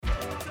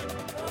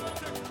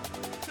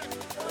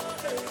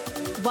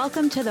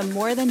Welcome to the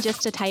More Than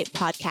Just a Type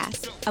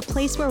podcast, a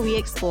place where we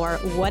explore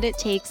what it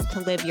takes to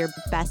live your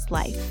best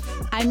life.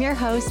 I'm your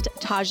host,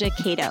 Taja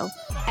Cato,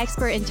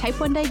 expert in type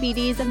 1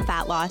 diabetes and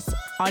fat loss,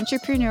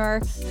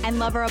 entrepreneur, and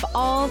lover of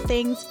all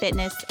things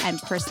fitness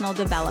and personal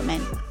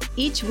development.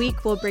 Each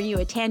week, we'll bring you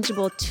a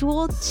tangible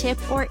tool, tip,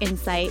 or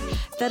insight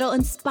that'll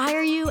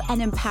inspire you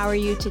and empower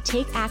you to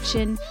take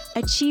action,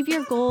 achieve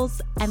your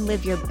goals, and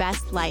live your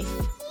best life.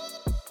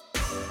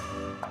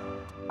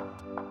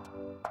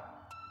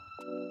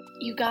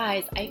 You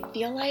guys, I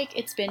feel like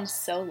it's been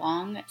so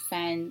long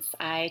since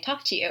I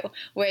talked to you,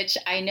 which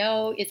I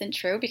know isn't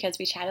true because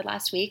we chatted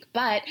last week,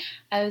 but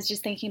I was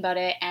just thinking about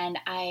it, and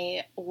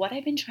what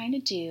I've been trying to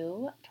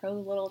do, pro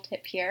little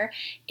tip here,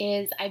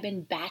 is I've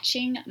been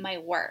batching my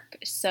work.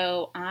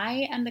 So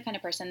I am the kind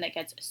of person that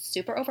gets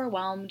super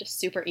overwhelmed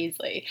super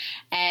easily,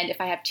 and if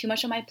I have too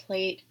much on my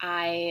plate,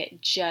 I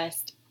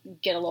just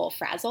get a little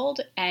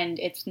frazzled, and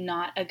it's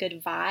not a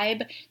good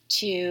vibe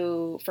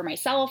for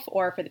myself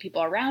or for the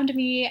people around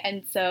me.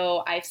 And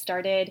so I've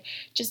started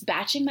just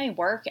batching my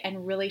work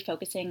and really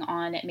focusing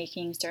on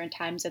making certain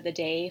times of the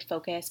day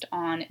focused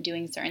on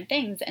doing certain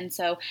things. And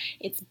so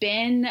it's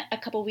been a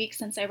couple weeks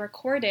since I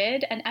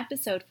recorded an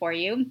episode for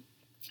you.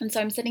 And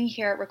so I'm sitting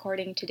here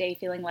recording today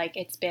feeling like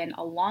it's been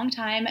a long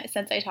time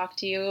since I talked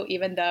to you,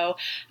 even though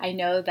I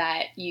know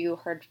that you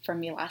heard from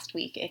me last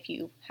week if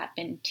you have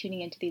been tuning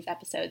into these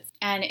episodes.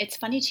 And it's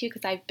funny too,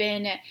 because I've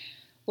been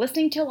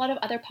listening to a lot of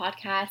other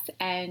podcasts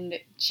and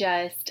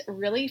just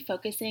really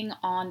focusing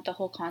on the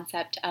whole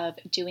concept of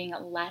doing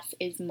less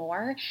is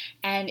more.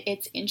 And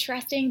it's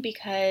interesting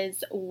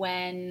because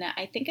when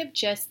I think of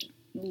just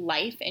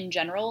life in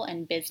general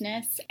and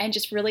business and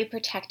just really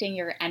protecting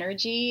your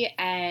energy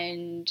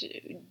and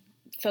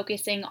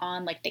focusing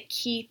on like the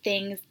key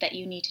things that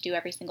you need to do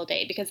every single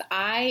day. Because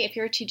if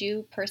you're a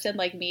to-do person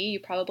like me,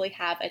 you probably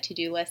have a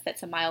to-do list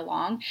that's a mile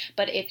long.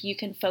 But if you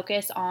can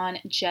focus on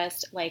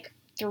just like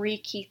 3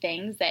 key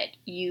things that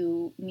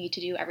you need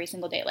to do every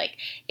single day. Like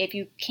if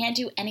you can't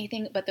do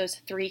anything but those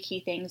 3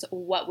 key things,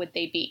 what would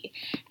they be?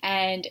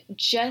 And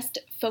just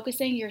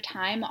focusing your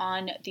time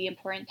on the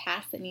important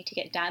tasks that need to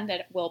get done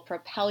that will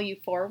propel you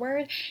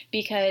forward.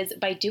 Because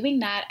by doing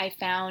that, I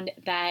found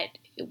that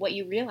what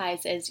you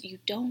realize is you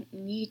don't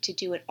need to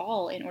do it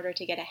all in order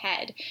to get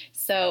ahead.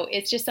 So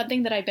it's just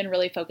something that I've been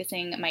really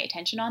focusing my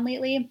attention on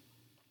lately.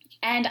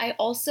 And I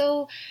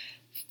also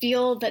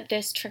feel that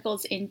this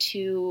trickles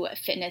into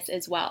fitness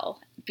as well,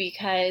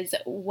 because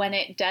when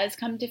it does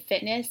come to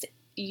fitness,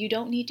 you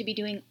don't need to be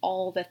doing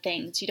all the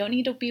things. You don't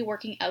need to be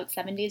working out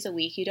 7 days a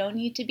week. You don't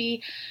need to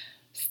be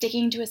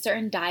sticking to a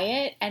certain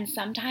diet. And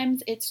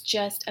sometimes it's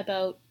just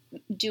about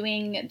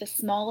making the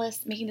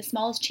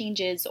smallest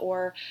changes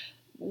or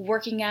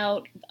working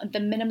out the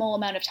minimal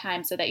amount of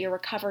time so that your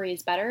recovery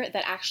is better,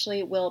 that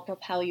actually will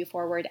propel you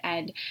forward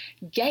and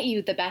get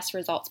you the best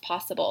results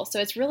possible.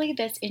 So it's really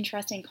this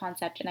interesting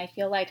concept. And I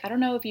feel like, I don't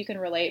know if you can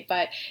relate,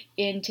 but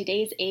in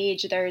today's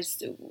age,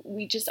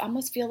 we just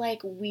almost feel like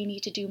we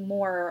need to do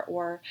more,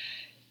 or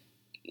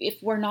if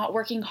we're not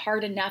working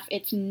hard enough,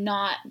 it's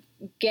not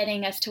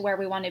getting us to where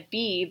we want to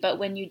be. But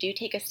when you do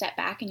take a step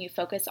back and you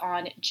focus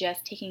on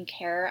just taking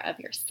care of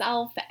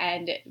yourself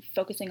and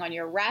focusing on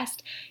your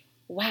rest,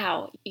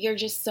 wow, you're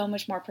just so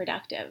much more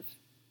productive.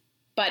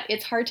 But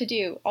it's hard to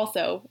do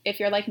also if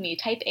you're like me,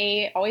 type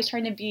A, always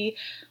trying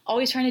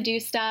to do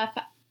stuff,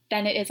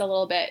 then it is a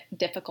little bit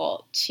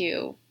difficult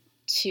to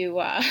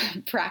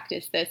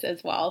practice this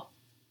as well.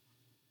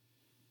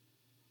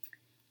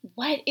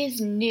 What is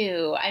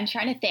new? I'm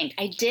trying to think.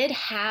 I did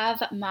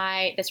have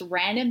this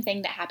random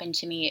thing that happened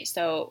to me.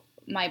 So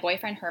my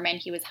boyfriend Herman,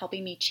 he was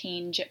helping me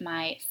change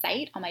my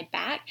site on my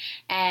back,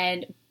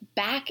 and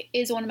back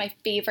is one of my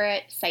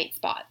favorite site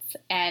spots,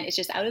 and it's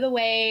just out of the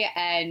way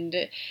and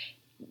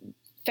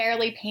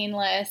fairly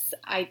painless.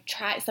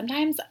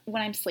 Sometimes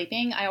when I'm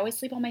sleeping, I always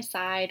sleep on my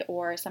side,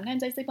 or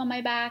sometimes I sleep on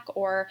my back,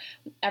 or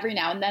every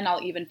now and then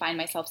I'll even find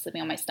myself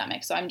sleeping on my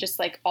stomach. So I'm just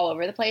like all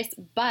over the place.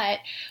 But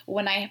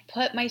when I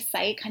put my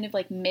site kind of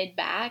like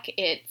mid-back,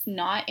 it's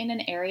not in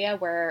an area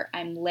where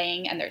I'm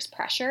laying and there's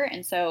pressure.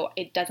 And so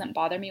it doesn't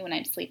bother me when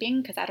I'm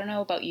sleeping, because I don't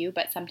know about you,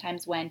 but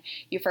sometimes when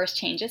you first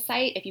change a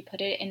site, if you put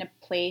it in a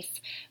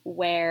place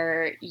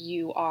where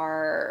you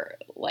are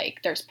like,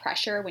 there's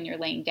pressure when you're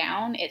laying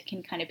down, it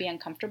can kind of be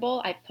uncomfortable.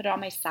 I put it on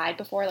my side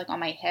before, like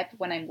on my hip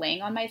when I'm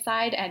laying on my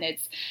side, and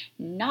it's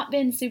not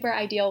been super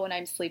ideal when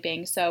I'm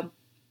sleeping. So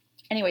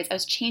anyways, I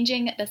was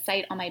changing the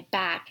site on my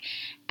back,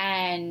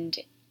 and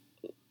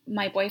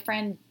my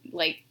boyfriend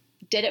like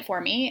did it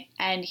for me,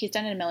 and he's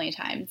done it a million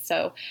times.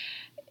 So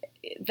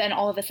then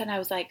all of a sudden I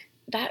was like,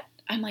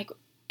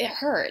 it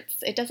hurts.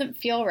 It doesn't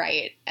feel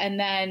right. And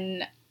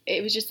then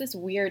it was just this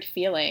weird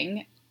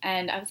feeling,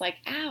 and I was like,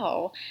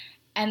 ow.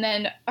 And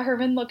then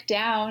Herman looked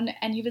down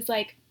and he was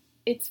like,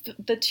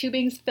 the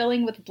tubing's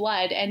filling with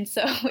blood. And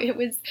so it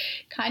was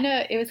kind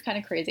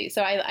of crazy.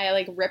 So I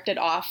like ripped it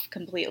off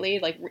completely,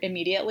 like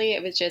immediately.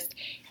 It was just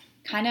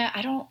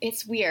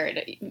it's weird.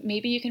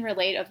 Maybe you can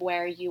relate of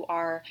where you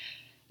are,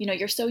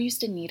 you're so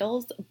used to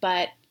needles,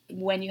 but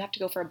when you have to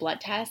go for a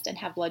blood test and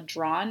have blood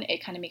drawn,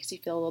 it kind of makes you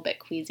feel a little bit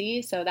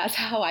queasy. So that's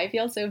how I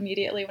feel. So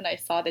immediately when I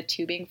saw the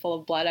tubing full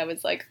of blood, I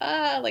was like,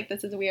 like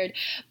this is weird.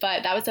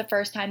 But that was the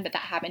first time that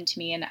happened to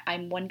me. And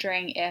I'm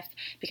wondering if,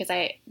 because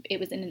it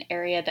was in an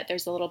area that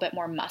there's a little bit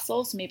more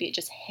muscle, so maybe it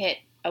just hit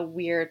a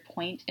weird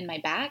point in my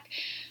back.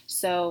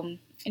 So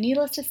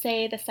needless to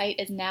say, the site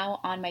is now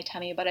on my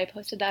tummy, but I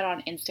posted that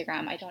on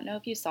Instagram. I don't know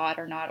if you saw it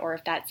or not, or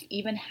if that's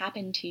even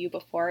happened to you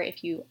before,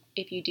 if you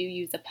do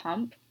use a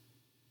pump.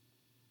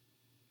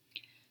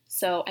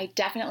 So I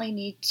definitely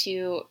need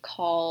to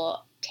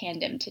call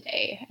Tandem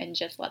today and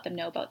just let them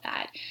know about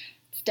that.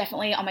 It's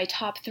definitely on my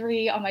top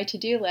 3 on my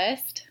to-do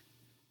list.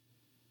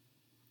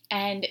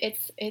 And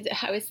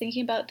I was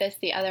thinking about this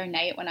the other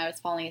night when I was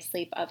falling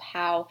asleep, of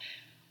how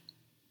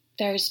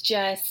there's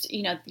just,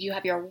 you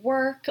have your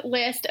work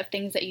list of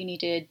things that you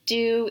need to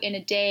do in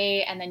a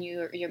day, and then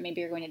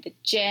maybe you're going to the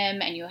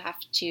gym and you have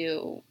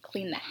to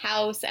clean the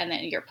house, and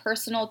then your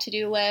personal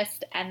to-do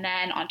list, and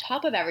then on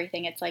top of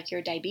everything, it's like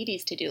your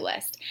diabetes to-do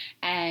list.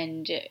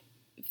 And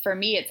for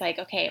me, it's like,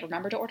 okay,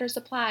 remember to order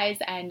supplies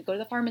and go to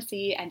the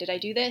pharmacy, and did I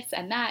do this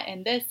and that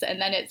and this? And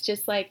then it's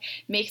just like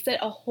makes it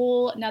a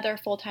whole nother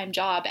full-time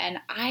job. And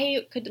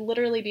I could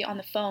literally be on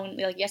the phone,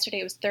 like yesterday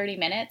it was 30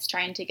 minutes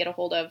trying to get a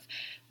hold of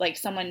like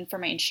someone for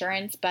my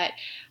insurance, but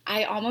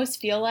I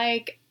almost feel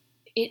like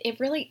it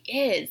really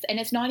is. And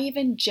it's not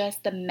even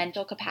just the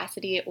mental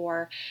capacity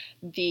or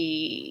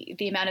the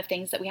amount of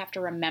things that we have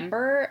to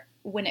remember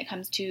when it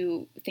comes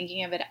to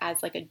thinking of it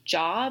as like a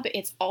job.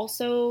 It's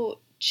also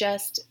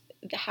just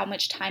how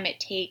much time it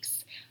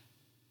takes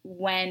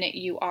when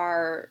you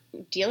are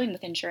dealing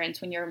with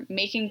insurance, when you're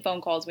making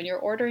phone calls, when you're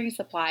ordering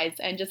supplies,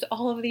 and just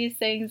all of these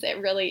things. It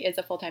really is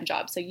a full-time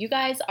job. So you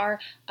guys are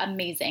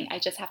amazing. I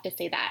just have to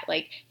say that.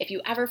 Like, if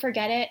you ever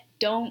forget it,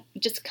 don't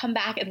just come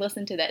back and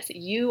listen to this.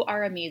 You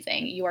are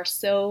amazing. You are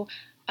so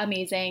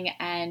amazing.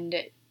 And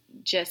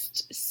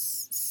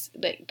just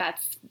like,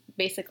 that's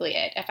basically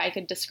it. If I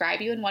could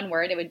describe you in one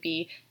word, it would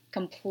be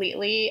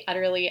completely,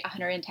 utterly,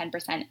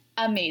 110%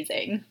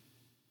 amazing.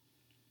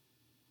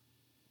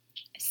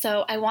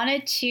 So I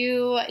wanted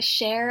to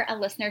share a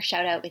listener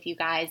shout out with you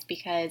guys,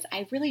 because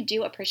I really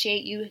do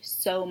appreciate you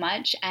so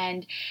much.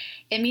 And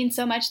it means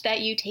so much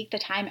that you take the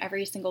time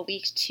every single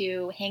week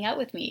to hang out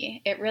with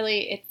me.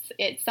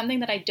 It's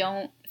something that I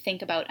don't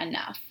think about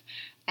enough.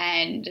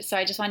 And so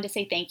I just wanted to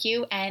say thank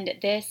you. And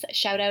this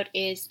shout out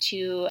is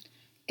to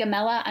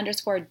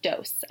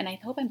Gamella_dose. And I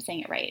hope I'm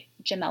saying it right.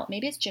 Jamela.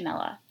 Maybe it's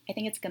Jamela. I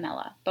think it's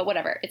Gamella, but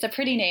whatever. It's a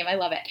pretty name. I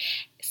love it.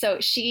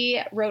 So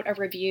she wrote a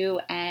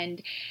review,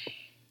 and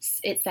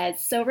it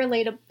says, so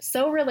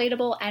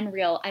relatable and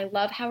real. I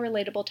love how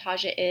relatable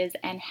Taja is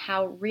and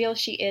how real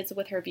she is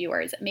with her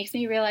viewers. It makes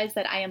me realize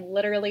that I am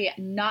literally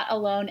not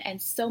alone,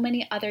 and so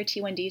many other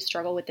T1Ds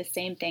struggle with the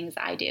same things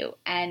I do,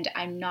 and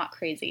I'm not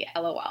crazy,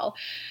 LOL.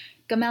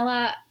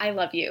 Gamella, I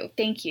love you.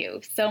 Thank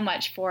you so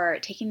much for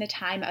taking the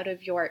time out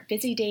of your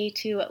busy day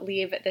to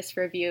leave this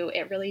review.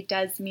 It really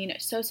does mean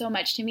so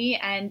much to me,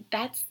 and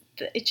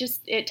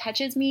it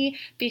touches me,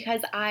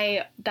 because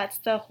that's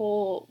the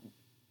whole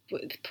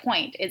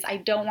point, is I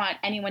don't want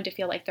anyone to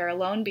feel like they're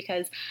alone,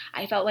 because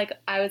I felt like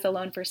I was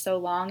alone for so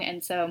long.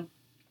 And so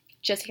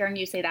just hearing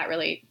you say that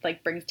really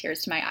like brings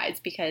tears to my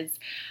eyes, because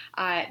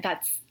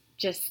that's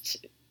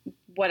just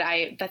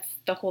that's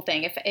the whole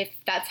thing. If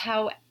that's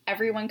how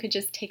everyone could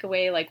just take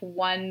away like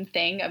one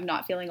thing of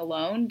not feeling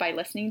alone by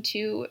listening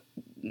to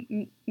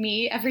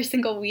me every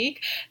single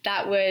week,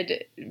 that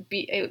would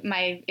be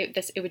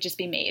it would just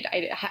be made.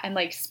 I'm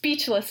like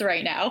speechless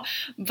right now,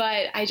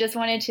 but I just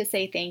wanted to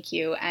say thank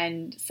you.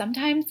 And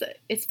sometimes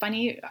it's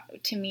funny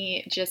to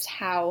me just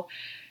how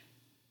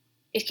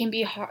it can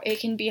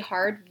be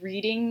hard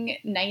reading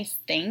nice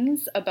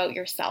things about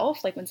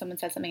yourself. Like when someone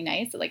says something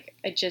nice, like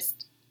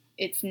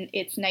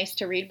it's nice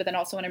to read, but then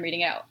also when I'm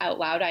reading it out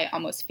loud, I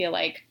almost feel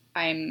like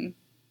I'm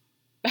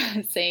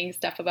saying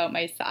stuff about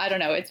myself. I don't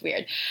know. It's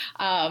weird.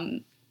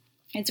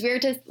 It's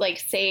weird to like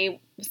say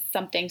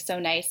something so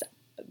nice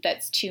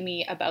that's to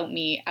me about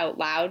me out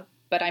loud,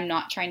 but I'm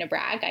not trying to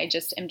brag. I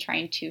just am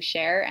trying to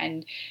share,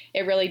 and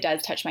it really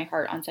does touch my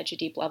heart on such a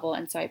deep level.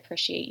 And so I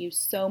appreciate you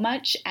so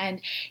much.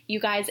 And you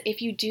guys,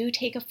 if you do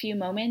take a few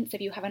moments,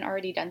 if you haven't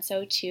already done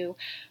so, to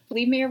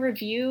leave me a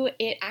review,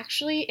 it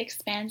actually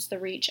expands the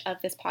reach of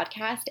this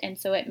podcast. And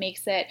so it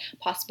makes it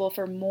possible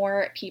for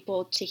more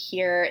people to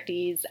hear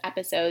these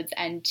episodes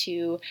and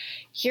to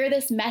hear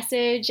this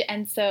message.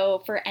 And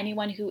so for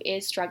anyone who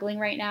is struggling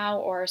right now,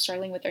 or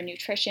struggling with their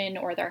nutrition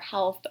or their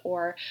health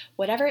or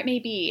whatever it may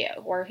be,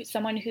 or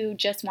someone who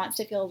just wants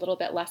to feel a little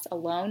bit less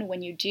alone,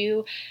 when you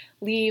do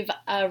leave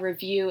a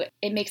review,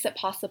 it makes it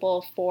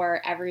possible for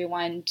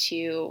everyone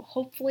to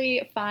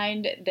hopefully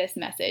find this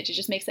message. It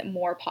just makes it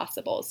more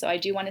possible. So I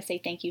do want to say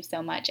thank you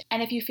so much.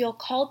 And if you feel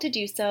called to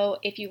do so,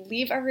 if you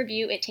leave a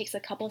review, it takes a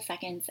couple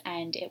seconds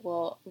and it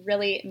will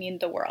really mean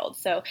the world.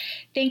 So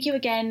thank you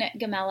again,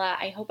 Gamella.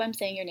 I hope I'm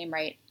saying your name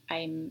right.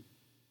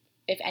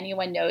 If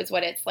anyone knows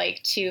what it's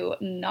like to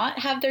not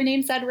have their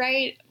name said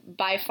right,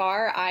 by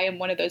far, I am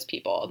one of those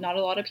people. Not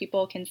a lot of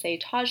people can say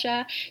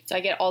Taja, so I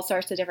get all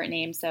sorts of different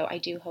names, so I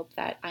do hope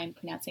that I'm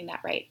pronouncing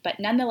that right. But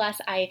nonetheless,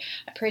 I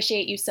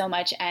appreciate you so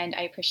much, and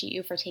I appreciate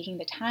you for taking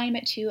the time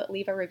to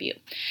leave a review.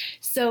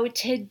 So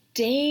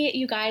today,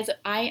 you guys,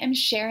 I am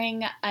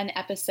sharing an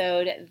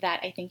episode that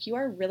I think you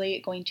are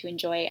really going to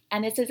enjoy,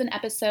 and this is an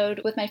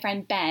episode with my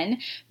friend Ben.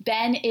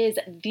 Ben is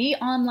the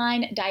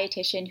online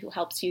dietitian who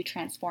helps you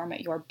transform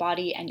your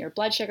body and your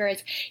blood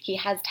sugars. He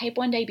has type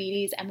 1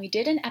 diabetes, and we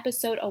did an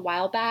episode a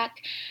while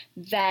back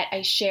that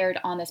I shared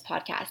on this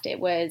podcast. It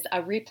was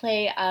a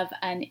replay of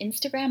an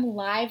Instagram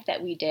live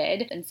that we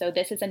did, and so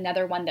this is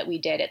another one that we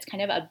did. It's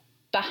kind of a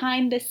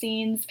behind the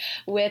scenes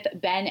with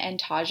Ben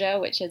and Taja,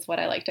 which is what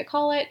I like to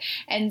call it.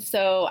 And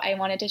so I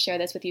wanted to share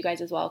this with you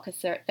guys as well,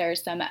 because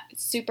there's some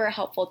super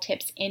helpful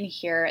tips in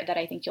here that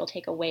I think you'll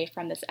take away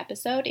from this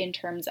episode in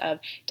terms of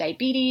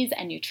diabetes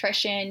and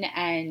nutrition.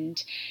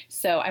 And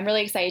so I'm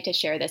really excited to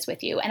share this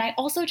with you. And I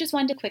also just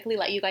wanted to quickly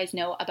let you guys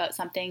know about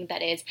something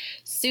that is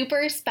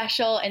super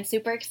special and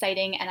super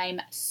exciting. And I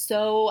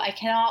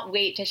cannot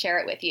wait to share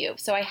it with you.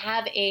 So I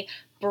have a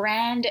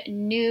brand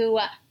new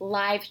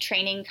live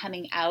training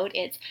coming out.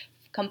 It's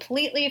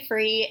completely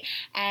free,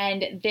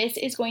 and this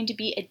is going to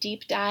be a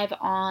deep dive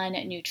on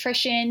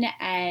nutrition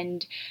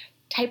and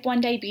type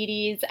 1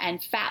 diabetes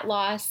and fat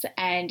loss,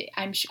 and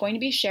I'm going to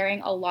be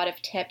sharing a lot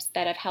of tips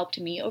that have helped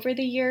me over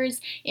the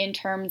years in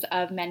terms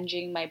of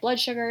managing my blood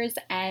sugars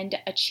and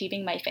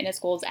achieving my fitness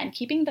goals and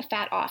keeping the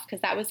fat off,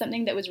 because that was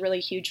something that was really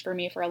huge for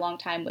me for a long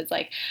time. Was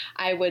like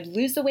I would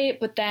lose the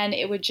weight, but then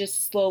it would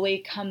just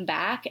slowly come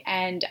back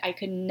and I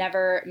could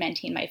never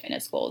maintain my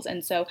fitness goals.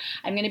 And so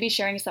I'm going to be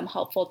sharing some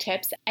helpful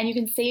tips, and you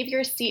can save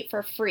your seat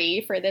for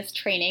free for this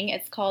training.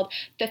 It's called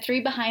The 3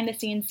 Behind the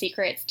Scenes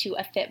Secrets to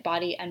a Fit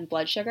Body and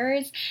Blood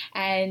Sugars.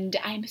 And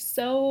I'm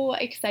so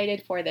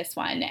excited for this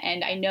one.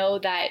 And I know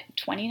that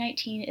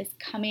 2019 is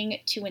coming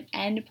to an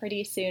end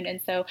pretty soon.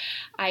 And so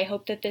I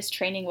hope that this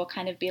training will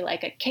kind of be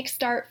like a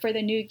kickstart for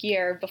the new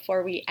year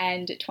before we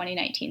end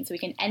 2019. So we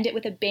can end it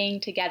with a bang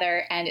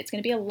together. And it's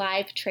going to be a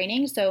live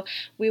training. So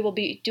we will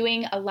be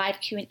doing a live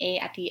Q&A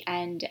at the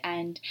end.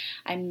 And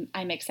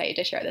I'm excited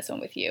to share this one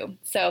with you.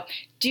 So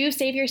do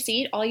save your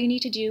seat. All you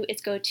need to do is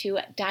go to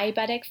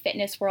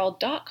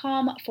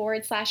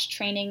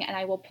diabeticfitnessworld.com/training, and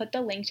I will put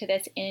the link to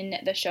this in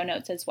the show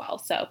notes as well.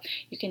 So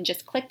you can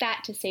just click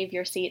that to save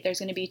your seat. There's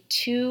going to be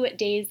 2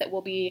 days that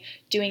we'll be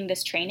doing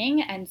this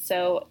training. And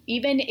so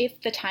even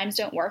if the times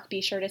don't work,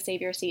 be sure to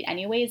save your seat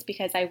anyways,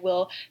 because I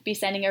will be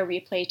sending a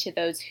replay to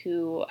those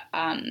who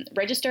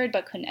registered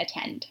but couldn't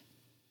attend.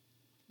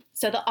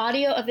 So the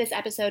audio of this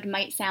episode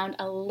might sound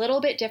a little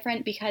bit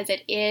different because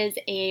it is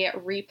a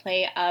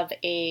replay of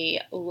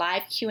a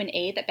live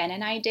Q&A that Ben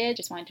and I did.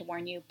 Just wanted to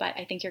warn you, but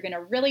I think you're going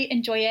to really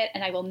enjoy it,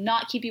 and I will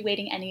not keep you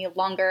waiting any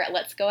longer.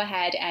 Let's go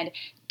ahead and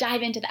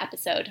dive into the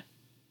episode.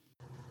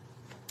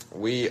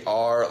 We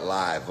are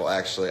live. Well,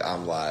 actually,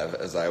 I'm live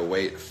as I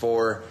wait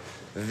for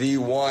the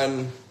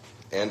one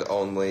and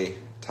only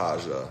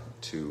Taja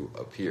to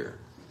appear.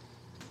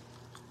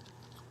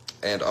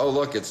 And oh,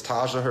 look, it's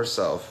Taja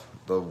herself,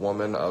 the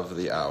woman of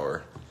the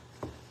hour.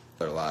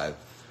 They're live.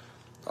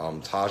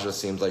 Taja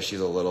seems like she's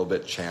a little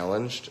bit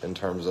challenged in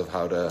terms of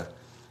how to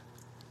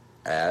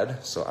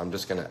add, so I'm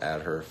just going to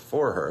add her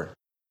for her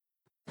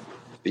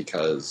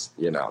because,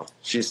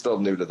 she's still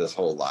new to this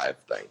whole live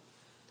thing.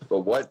 But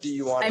what do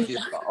you want to hear?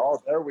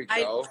 Oh, there we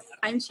go.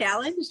 I'm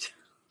challenged.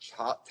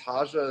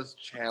 Taja's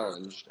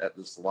challenged at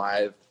this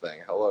live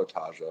thing. Hello,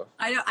 Taja.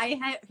 I know.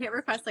 I hit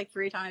request like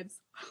 3 times.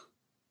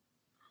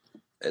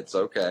 It's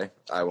okay.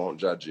 I won't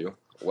judge you.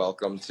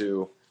 Welcome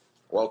to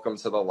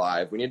the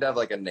live. We need to have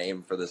like a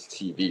name for this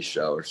TV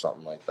show or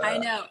something like that. I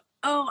know.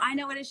 Oh, I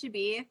know what it should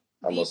be.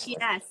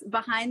 BTS,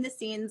 Behind the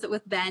Scenes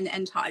with Ben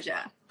and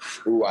Taja.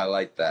 Ooh, I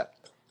like that.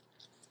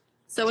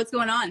 So what's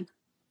going on?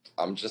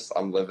 I'm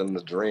living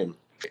the dream.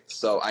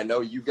 So I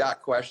know you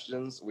got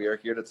questions. We are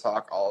here to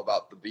talk all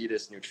about the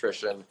Beatus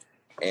nutrition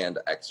and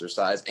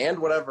exercise and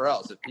whatever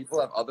else. If people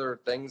have other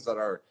things that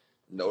are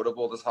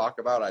notable to talk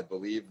about, I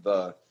believe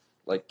the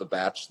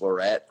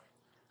Bachelorette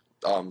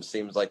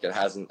seems like it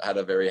hasn't had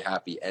a very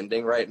happy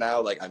ending right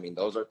now.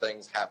 Those are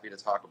things happy to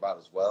talk about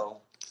as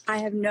well. I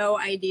have no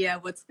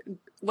idea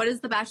what is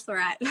the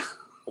Bachelorette?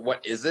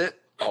 What is it?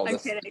 Oh, I'm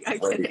kidding.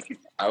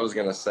 I was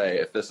gonna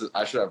say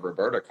I should have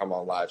Roberta come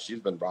on live.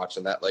 She's been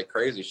watching that like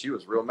crazy. She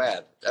was real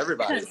mad.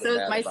 Everybody's so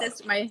mad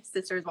my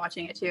sister's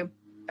watching it too.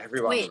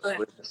 Everybody was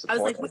really disappointed. I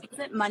was like, is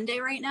it Monday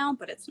right now?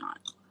 But it's not.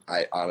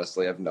 I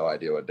honestly have no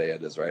idea what day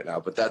it is right now,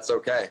 but that's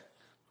okay.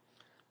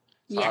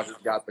 Yes. Taja's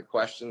got the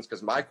questions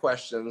because my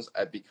questions,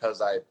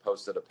 because I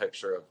posted a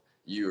picture of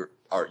your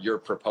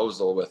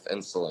proposal with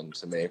insulin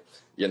to me.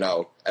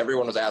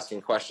 Everyone was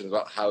asking questions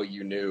about how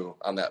you knew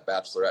on that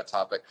Bachelorette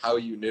topic, how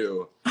you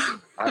knew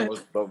I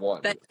was the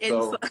one.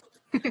 So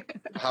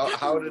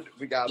how did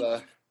we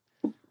gotta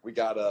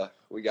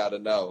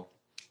know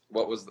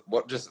what was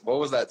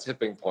that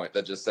tipping point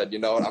that just said, you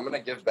know what, I'm gonna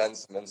give Ben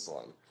some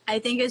insulin. I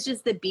think it's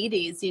just the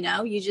beaties,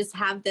 you just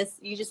have this,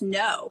 you just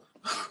know.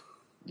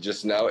 You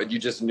just know, and you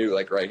just knew,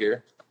 like right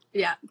here.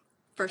 Yeah,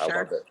 for sure. I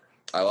love it.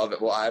 I love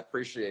it. Well, I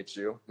appreciate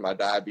you. My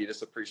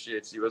diabetes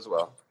appreciates you as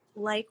well.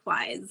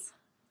 Likewise.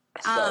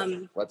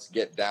 So let's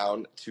get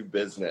down to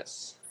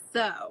business.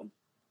 So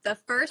the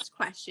first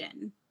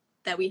question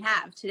that we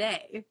have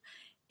today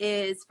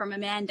is from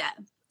Amanda.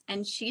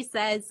 And she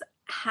says,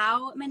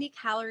 how many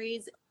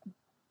calories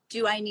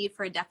do I need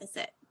for a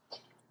deficit?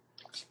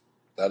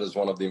 That is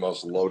one of the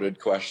most loaded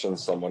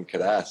questions someone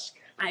could ask.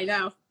 I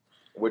know.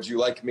 Would you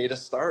like me to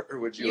start, or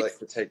would you like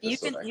to take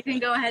this away? You can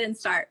go ahead and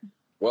start.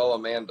 Well,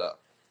 Amanda,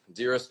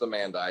 dearest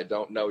Amanda, I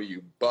don't know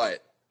you,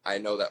 but I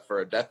know that for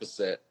a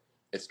deficit,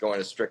 it's going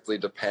to strictly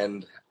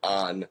depend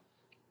on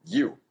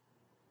you.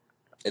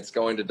 It's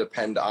going to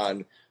depend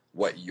on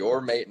what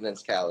your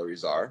maintenance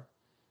calories are,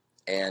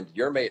 and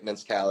your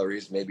maintenance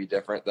calories may be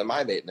different than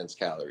my maintenance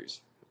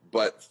calories.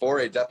 But for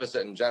a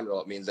deficit in general,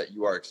 it means that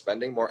you are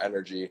expending more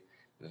energy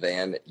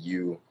than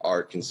you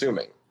are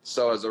consuming.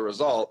 So as a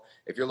result,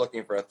 if you're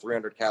looking for a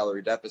 300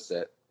 calorie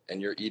deficit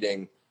and you're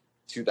eating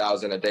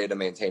 2,000 a day to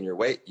maintain your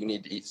weight, you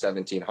need to eat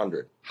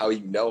 1,700. How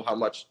you know how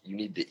much you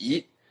need to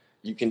eat,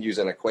 you can use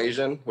an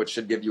equation, which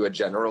should give you a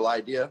general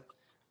idea,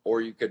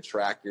 or you could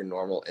track your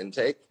normal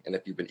intake. And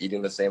if you've been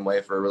eating the same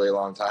way for a really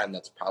long time,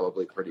 that's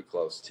probably pretty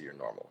close to your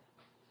normal.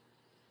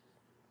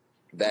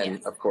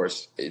 Then, Of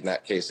course, in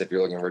that case, if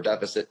you're looking for a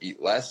deficit,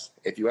 eat less.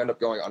 If you end up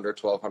going under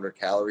 1,200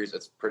 calories,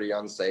 it's pretty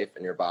unsafe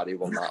and your body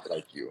will not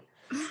like you.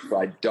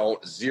 So I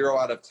don't, 0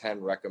 out of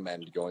 10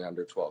 recommend going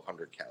under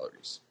 1,200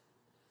 calories.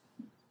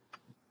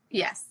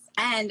 Yes.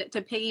 And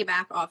to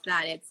piggyback off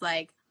that, it's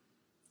like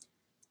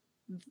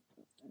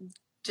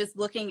just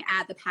looking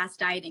at the past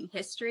dieting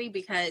history,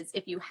 because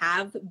if you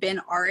have been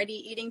already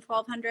eating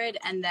 1,200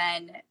 and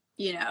then,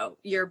 you know,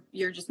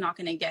 you're just not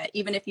going to get,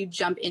 even if you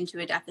jump into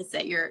a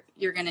deficit, you're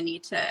going to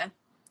need to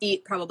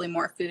eat probably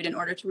more food in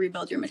order to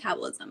rebuild your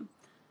metabolism.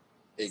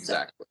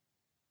 Exactly. So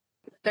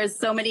there's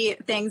so many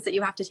things that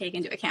you have to take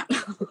into account.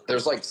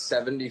 There's like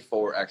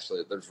 74,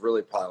 actually. There's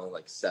really probably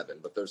like 7,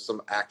 but there's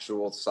some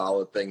actual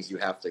solid things you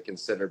have to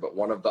consider. But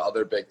one of the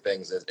other big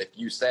things is if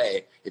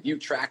you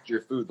tracked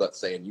your food, let's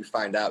say, and you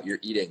find out you're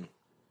eating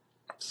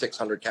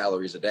 600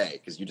 calories a day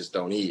because you just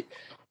don't eat,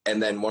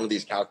 and then one of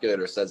these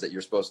calculators says that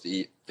you're supposed to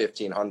eat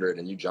 1,500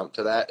 and you jump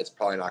to that, it's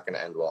probably not going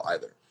to end well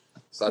either.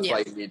 So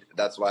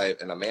that's why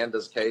in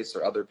Amanda's case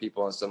or other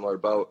people in a similar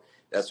boat,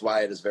 that's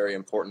why it is very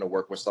important to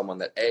work with someone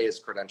that A, is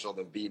credentialed,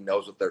 and B,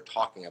 knows what they're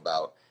talking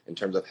about in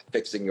terms of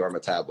fixing your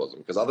metabolism.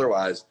 Because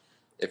otherwise,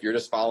 if you're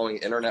just following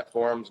internet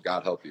forums,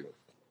 God help you.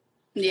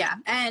 Yeah.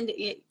 And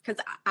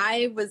because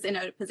I was in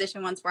a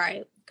position once where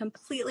I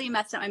completely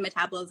messed up my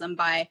metabolism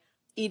by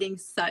eating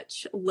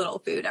such little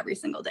food every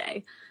single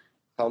day.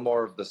 Tell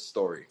more of the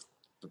story.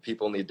 The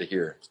people need to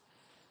hear.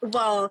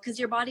 Well, because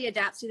your body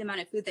adapts to the amount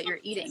of food that you're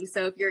eating.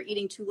 So if you're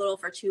eating too little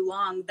for too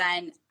long,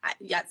 then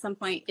at some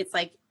point it's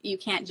like you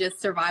can't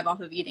just survive off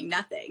of eating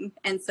nothing.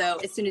 And so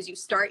as soon as you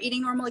start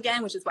eating normal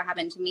again, which is what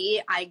happened to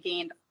me, I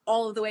gained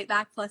all of the weight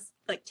back plus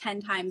like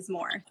 10 times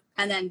more.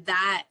 And then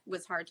that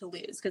was hard to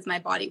lose because my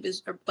body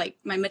was like,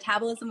 my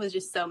metabolism was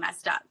just so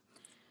messed up.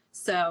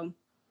 So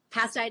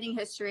past dieting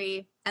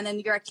history, and then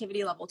your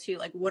activity level too.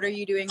 Like, what are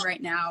you doing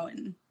right now?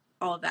 And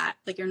all of that,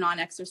 like your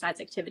non-exercise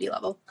activity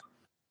level.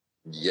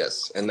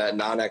 Yes, and that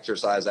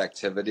non-exercise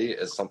activity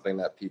is something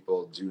that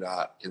people do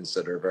not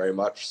consider very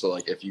much. So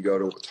like if you go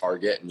to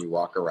Target and you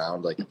walk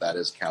around, like that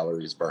is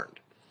calories burned.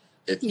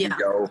 If you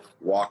go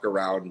walk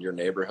around your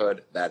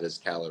neighborhood, that is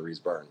calories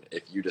burned.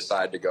 If you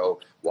decide to go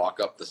walk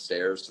up the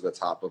stairs to the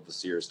top of the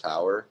Sears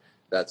Tower,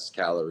 that's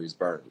calories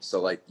burned.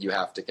 So like you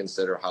have to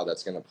consider how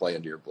that's going to play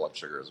into your blood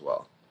sugar as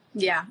well.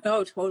 Yeah.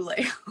 Oh,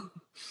 totally.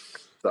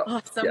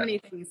 So many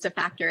things to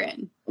factor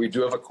in. We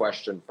do have a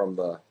question from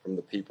the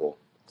people.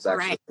 It's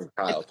actually from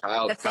Kyle.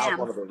 Kyle's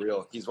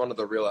he's one of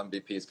the real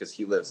MVPs because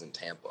he lives in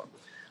Tampa.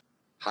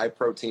 High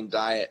protein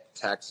diet,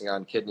 taxing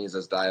on kidneys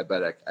as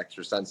diabetic,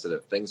 extra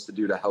sensitive. Things to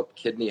do to help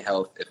kidney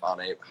health if on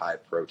a high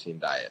protein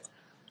diet.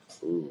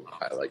 Ooh,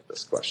 I like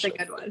this question.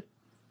 That's a good one.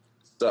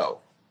 So,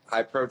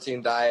 high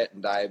protein diet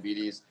and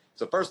diabetes.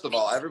 So first of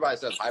all, everybody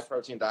says high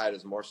protein diet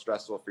is more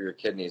stressful for your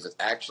kidneys. It's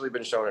actually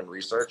been shown in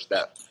research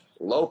that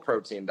low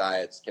protein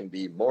diets can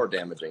be more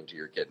damaging to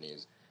your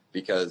kidneys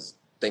because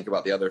think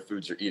about the other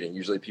foods you're eating.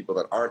 Usually people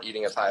that aren't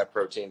eating as high a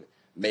protein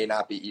may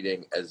not be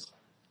eating as,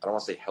 I don't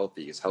want to say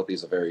healthy, because healthy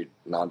is a very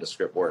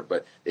nondescript word,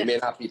 but they may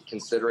not be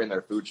considering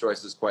their food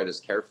choices quite as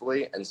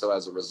carefully. And so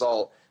as a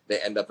result, they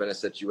end up in a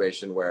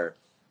situation where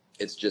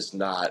it's just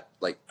not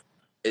like,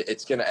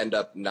 it's going to end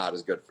up not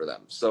as good for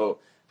them. So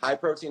high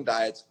protein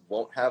diets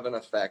won't have an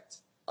effect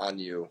on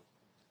you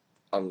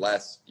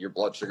unless your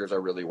blood sugars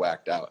are really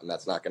whacked out, and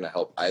that's not going to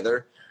help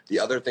either. The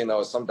other thing,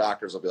 though, is some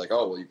doctors will be like,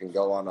 oh, well, you can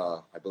go on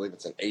I believe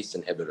it's an ACE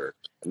inhibitor,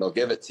 and they'll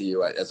give it to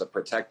you as a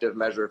protective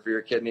measure for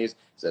your kidneys.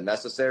 Is it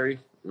necessary?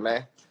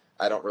 Meh.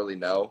 I don't really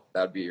know.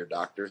 That would be your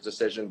doctor's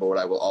decision. But what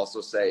I will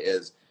also say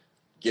is,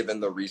 given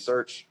the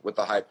research with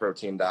the high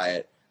protein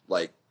diet,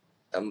 like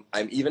I'm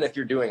even if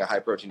you're doing a high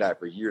protein diet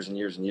for years and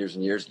years and years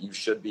and years, you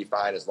should be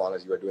fine as long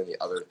as you are doing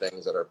the other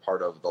things that are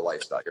part of the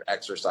lifestyle. You're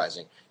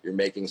exercising, you're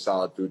making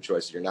solid food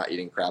choices, you're not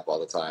eating crap all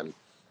the time,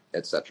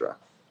 etc.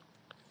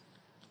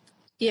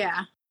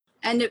 Yeah.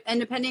 And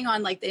depending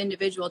on like the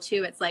individual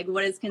too, it's like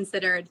what is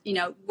considered, you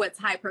know, what's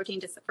high protein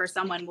for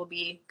someone will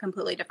be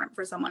completely different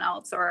for someone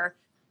else, or,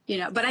 you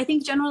know, but I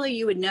think generally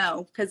you would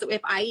know, because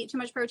if I eat too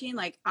much protein,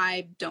 like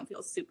I don't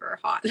feel super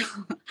hot.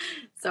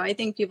 So I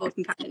think people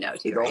can kind of know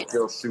too. You don't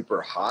feel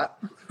super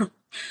hot?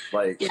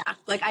 Like, yeah,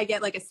 like I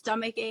get like a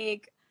stomach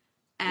ache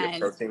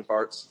and protein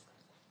farts?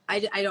 I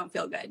don't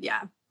feel good.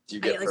 Yeah. Do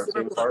you get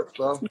protein farts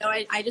though? No,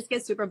 I just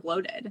get super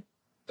bloated.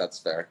 That's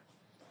fair.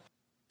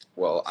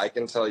 Well, I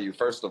can tell you,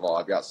 first of all,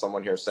 I've got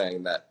someone here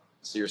saying that,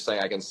 so you're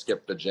saying I can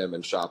skip the gym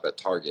and shop at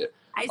Target.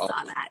 I saw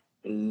that.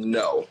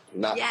 No,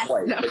 not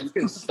quite. No. But you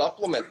can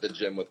supplement the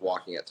gym with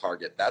walking at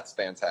Target. That's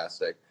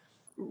fantastic.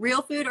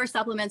 Real food or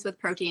supplements with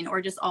protein,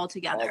 or just all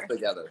together? All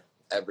together.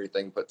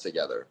 Everything put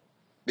together.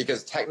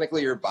 Because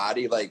technically your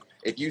body, like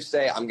if you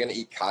say I'm going to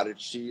eat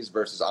cottage cheese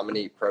versus I'm going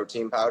to eat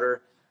protein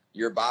powder,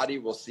 your body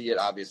will see it,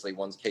 obviously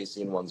one's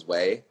casein, one's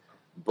whey,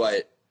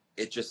 but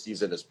it just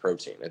sees it as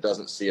protein. It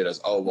doesn't see it as,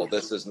 oh, well,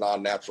 this is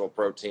non-natural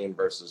protein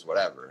versus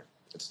whatever.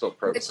 It's still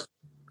protein.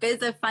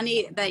 It's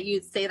funny that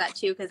you say that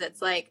too, because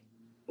it's like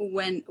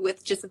when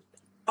with just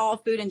all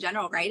food in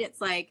general, right? It's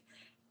like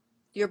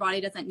your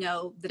body doesn't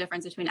know the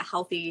difference between a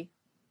healthy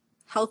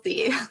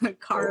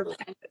carb,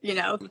 and, you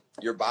know.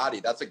 Your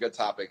body, that's a good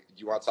topic. Do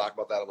you want to talk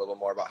about that a little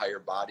more, about how your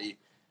body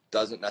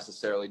doesn't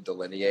necessarily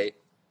delineate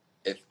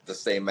if the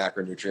same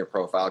macronutrient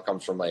profile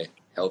comes from a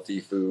healthy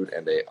food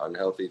and a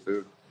unhealthy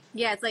food?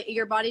 Yeah, it's like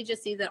your body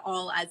just sees it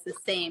all as the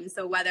same.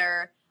 So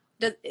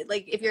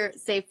if you're,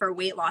 say for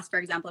weight loss, for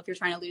example, if you're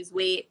trying to lose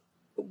weight,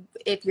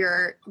 if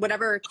you're,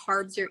 whatever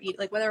carbs you're eating,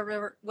 like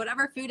whatever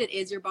food it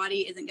is, your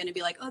body isn't going to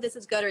be like, oh, this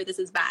is good or this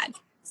is bad.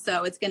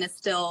 So it's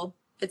still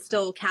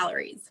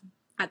calories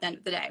at the end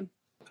of the day.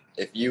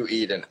 If you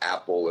eat an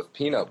apple with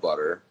peanut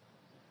butter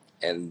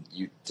and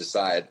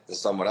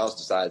someone else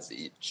decides to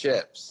eat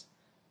chips,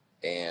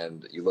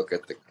 and you look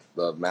at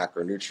the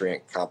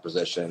macronutrient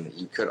composition,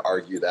 you could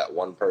argue that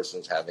one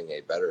person's having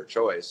a better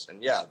choice.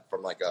 And yeah,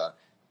 from like a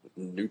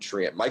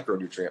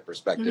micronutrient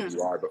perspective,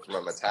 you are, but from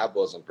a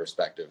metabolism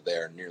perspective, they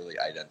are nearly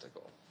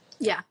identical.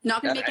 Yeah,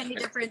 not going to make any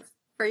difference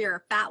for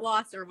your fat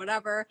loss or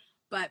whatever,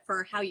 but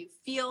for how you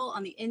feel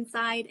on the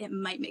inside, it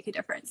might make a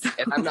difference.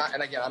 And I'm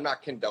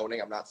not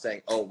condoning, I'm not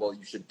saying, oh, well,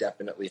 you should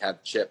definitely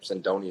have chips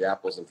and don't eat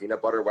apples and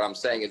peanut butter. What I'm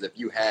saying is if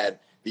you had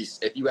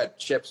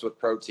chips with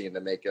protein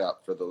to make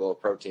up for the little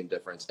protein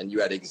difference, and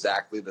you had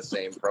exactly the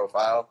same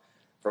profile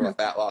from a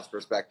fat loss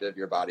perspective,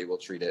 your body will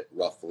treat it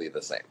roughly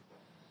the same.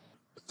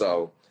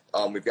 So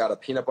we've got a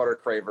peanut butter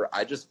craver.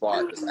 I just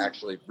bought this,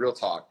 actually, real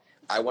talk.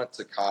 I went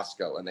to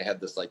Costco and they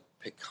had this like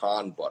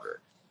pecan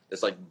butter.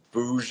 It's like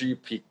bougie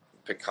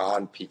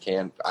pecan,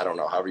 I don't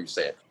know, however you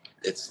say it.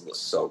 It's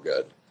so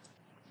good.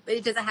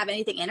 But does it have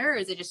anything in it, or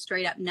is it just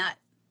straight up nut?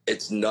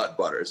 It's nut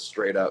butter. It's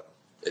straight up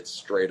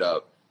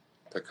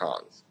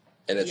pecans.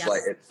 And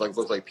it's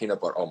looks like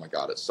peanut butter. Oh my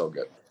God, it's so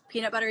good.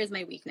 Peanut butter is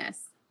my weakness.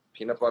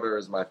 Peanut butter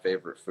is my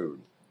favorite food.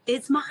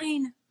 It's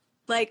mine.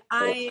 Like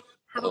I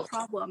have a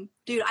problem.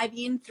 Dude, I've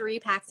eaten 3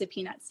 packs of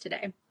peanuts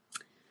today.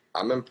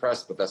 I'm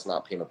impressed, but that's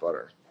not peanut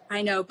butter.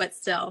 I know, but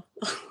still.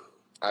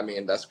 I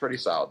mean, that's pretty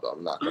solid though.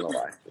 I'm not going to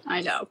lie.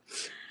 I know.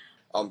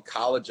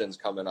 Collagen's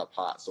coming up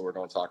hot, so we're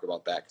going to talk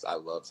about that because I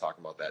love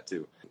talking about that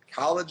too.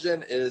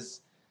 Collagen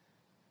is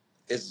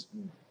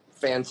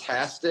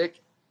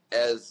fantastic,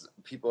 as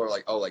people are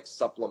like, oh, like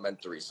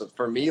supplementary. So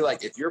for me,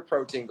 like if your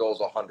protein goal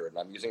is 100, and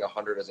I'm using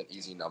 100 as an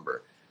easy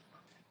number,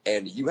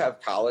 and you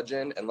have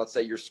collagen, and let's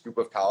say your scoop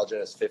of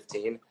collagen is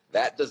 15,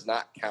 that does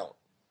not count.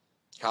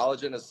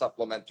 Collagen is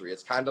supplementary.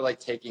 It's kind of like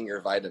taking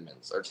your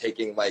vitamins, or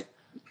taking like,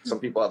 some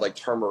people have like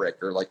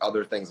turmeric or like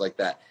other things like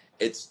that.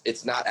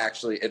 It's not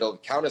actually, it'll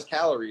count as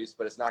calories,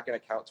 but it's not going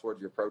to count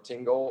towards your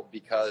protein goal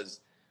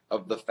because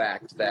of the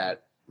fact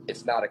that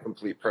it's not a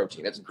complete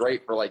protein. It's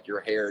great for like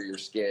your hair, your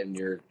skin,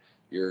 your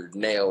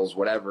nails,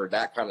 whatever,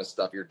 that kind of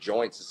stuff. Your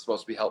joints is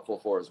supposed to be helpful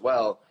for as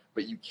well,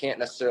 but you can't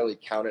necessarily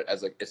count it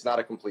as it's not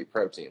a complete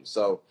protein.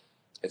 So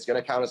it's going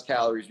to count as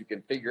calories. You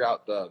can figure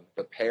out the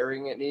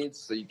pairing it needs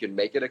so you can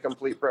make it a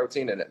complete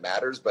protein, and it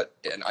matters. But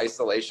in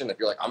isolation, if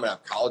you're like, I'm going to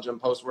have collagen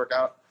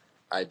post-workout,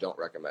 I don't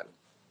recommend.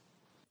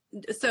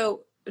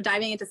 So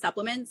diving into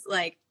supplements,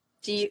 like,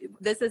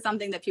 this is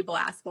something that people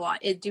ask a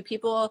lot.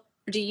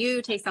 Do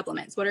you take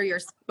supplements?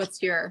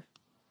 What's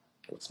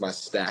my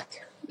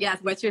stack? Yeah,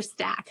 what's your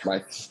stack?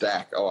 My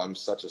stack. Oh, I'm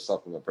such a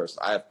supplement person.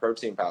 I have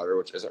protein powder,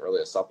 which isn't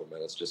really a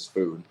supplement. It's just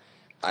food.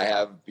 I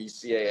have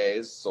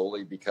BCAAs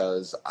solely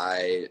because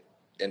I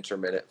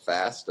intermittent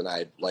fast, and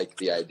I like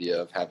the idea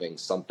of having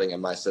something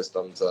in my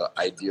system to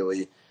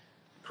ideally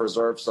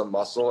preserve some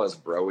muscle. As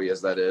bro-y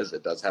as that is,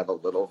 it does have a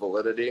little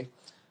validity.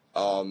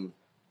 And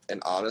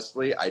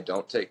honestly, I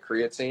don't take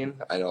creatine.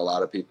 I know a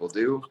lot of people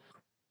do.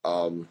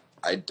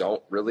 I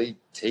don't really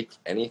take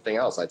anything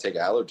else. I take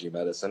allergy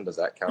medicine. Does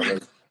that count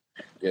as,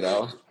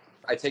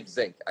 I take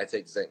zinc.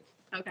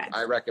 Okay.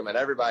 I recommend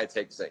everybody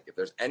take zinc. If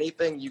there's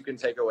anything you can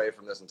take away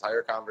from this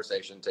entire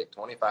conversation, take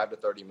 25 to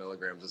 30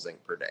 milligrams of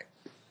zinc per day.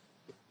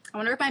 I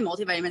wonder if my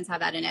multivitamins have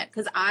that in it,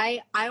 because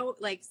I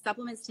like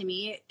supplements to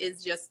me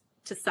is just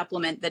to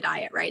supplement the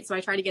diet, right? So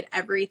I try to get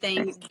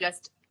everything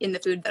just in the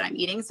food that I'm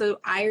eating. So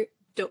I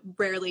don't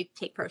rarely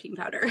take protein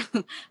powder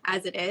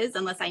as it is,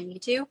 unless I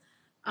need to.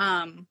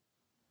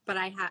 But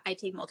I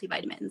take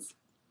multivitamins.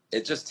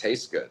 It just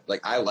tastes good.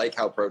 Like, I like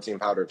how protein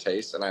powder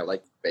tastes, and I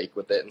like to bake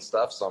with it and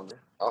stuff. So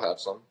I'll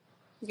have some.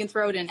 You can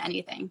throw it in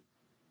anything.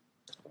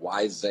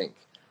 Why zinc?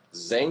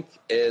 Zinc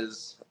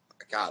is,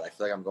 God, I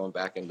feel like I'm going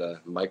back into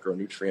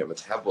micronutrient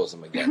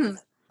metabolism again.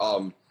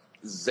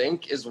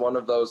 Zinc is one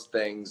of those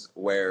things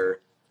where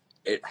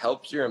it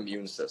helps your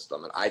immune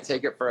system. And I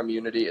take it for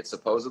immunity. It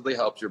supposedly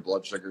helps your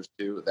blood sugars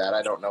too. That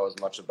I don't know as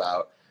much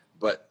about.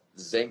 But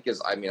zinc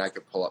is, I mean, I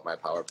could pull up my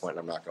PowerPoint and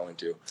I'm not going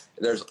to.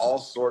 There's all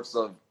sorts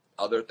of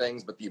other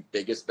things, but the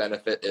biggest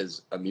benefit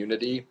is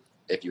immunity.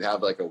 If you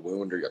have like a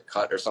wound or a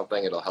cut or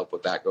something, it'll help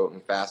with that going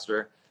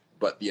faster.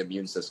 But the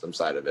immune system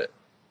side of it,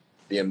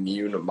 the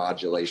immune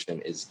modulation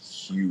is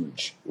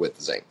huge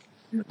with zinc.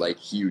 Like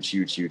huge.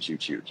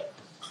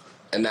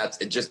 And that's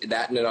it. Just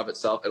that in and of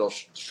itself, it'll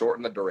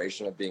shorten the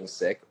duration of being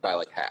sick by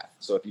like half.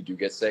 So if you do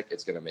get sick,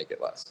 it's going to make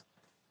it less.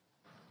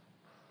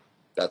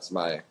 That's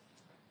my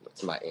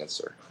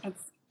answer.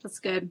 That's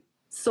good.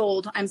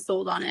 Sold. I'm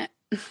sold on it.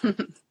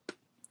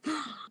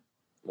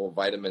 Well,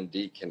 vitamin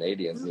D,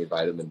 Canadians need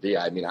vitamin D.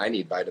 I mean, I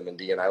need vitamin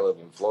D, and I live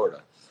in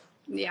Florida.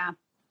 Yeah.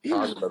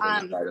 Tanya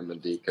needs vitamin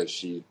D because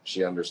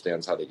she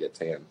understands how to get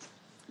tan.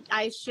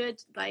 I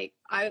should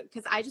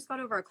because I just got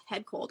over a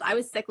head cold. I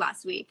was sick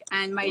last week,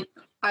 and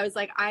I was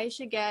like, I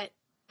should get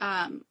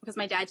because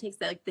my dad takes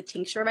the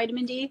tincture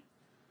vitamin D.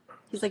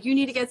 He's like, you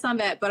need to get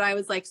some of it, but I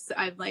was like,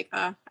 I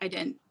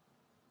didn't.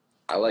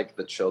 I like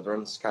the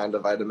children's kind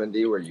of vitamin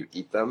D where you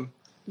eat them.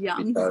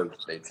 Yum.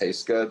 Because they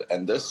taste good.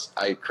 And this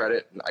I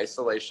credit in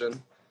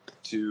isolation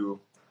to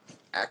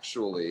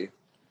actually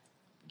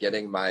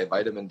getting my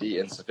vitamin D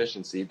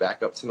insufficiency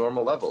back up to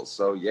normal levels.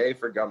 So yay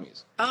for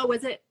gummies. Oh,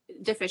 was it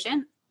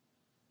deficient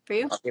for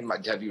you? I mean,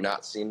 have you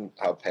not seen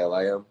how pale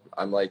I am?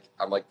 I'm like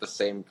the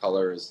same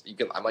color as you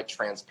can. I'm like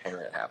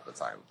transparent half the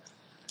time.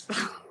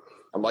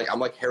 I'm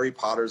like Harry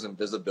Potter's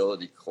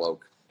invisibility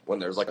cloak when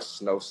there's like a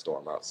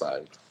snowstorm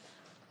outside.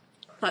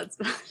 That's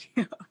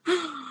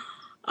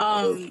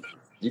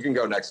You can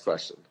go next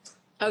question.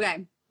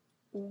 Okay.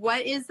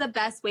 What is the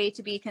best way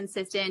to be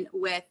consistent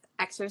with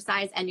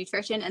exercise and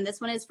nutrition? And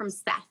this one is from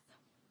Seth.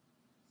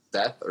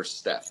 Seth or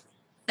Steph?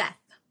 Seth.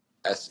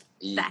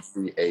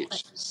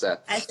 S-E-T-H.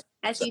 Seth.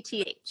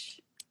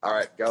 S-E-T-H. All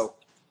right, go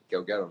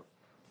get them.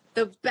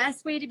 The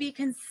best way to be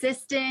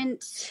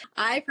consistent,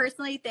 I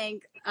personally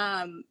think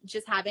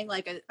just having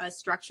like a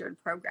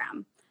structured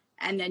program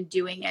and then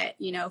doing it,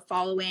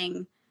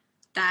 following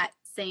that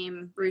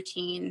same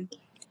routine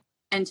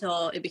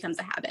until it becomes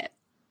a habit.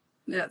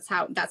 That's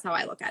how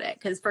I look at it.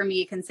 Because for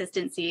me,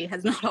 consistency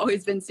has not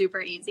always been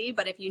super easy.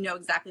 But if you know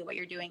exactly what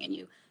you're doing and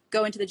you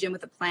go into the gym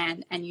with a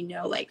plan and you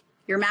know like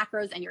your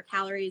macros and your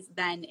calories,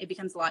 then it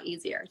becomes a lot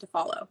easier to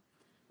follow.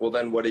 Well,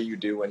 then what do you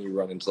do when you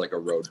run into like a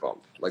road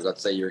bump? Like,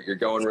 let's say you're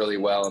going really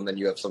well and then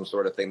you have some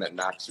sort of thing that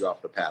knocks you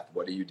off the path.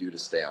 What do you do to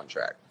stay on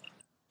track?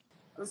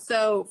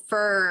 So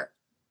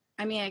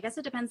I guess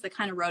it depends the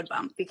kind of road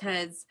bump,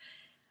 because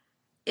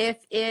if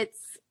it's,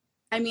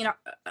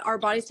 our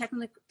bodies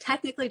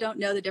technically don't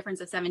know the difference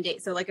of 7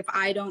 days. So like if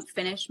I don't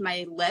finish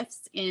my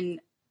lifts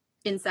in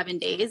 7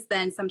 days,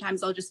 then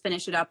sometimes I'll just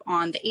finish it up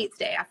on the 8th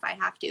day if I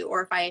have to.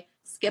 Or if I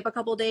skip a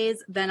couple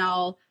days, then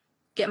I'll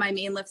get my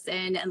main lifts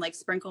in and like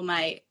sprinkle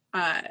my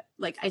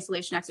like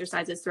isolation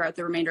exercises throughout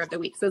the remainder of the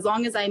week. So as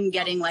long as I'm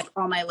getting like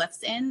all my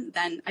lifts in,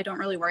 then I don't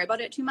really worry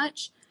about it too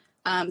much.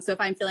 So if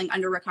I'm feeling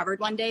under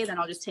recovered one day, then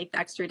I'll just take the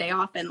extra day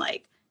off and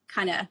like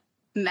kind of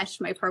mesh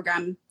my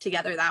program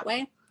together that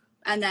way.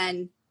 And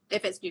then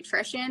if it's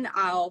nutrition,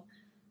 I'll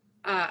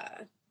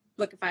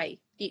look if I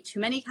eat too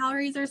many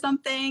calories or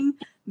something,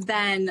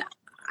 then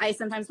I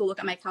sometimes will look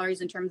at my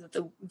calories in terms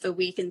of the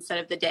week instead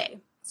of the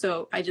day.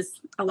 So I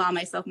just allow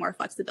myself more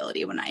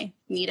flexibility when I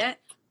need it.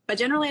 But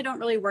generally, I don't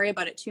really worry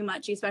about it too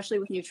much, especially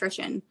with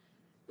nutrition,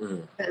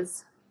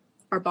 because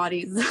our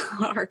bodies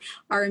are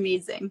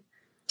amazing.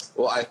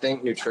 Well, I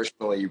think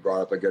nutritionally, you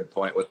brought up a good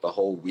point with the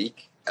whole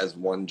week as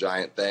one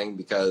giant thing,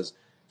 because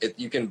if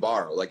you can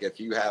borrow, like if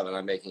you have, and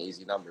I'm making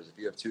easy numbers, if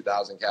you have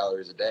 2,000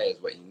 calories a day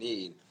is what you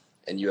need,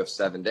 and you have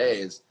 7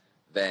 days,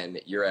 then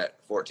you're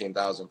at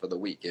 14,000 for the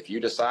week. If you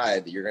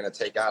decide that you're going to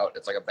take out,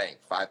 it's like a bank,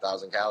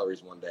 5,000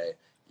 calories one day,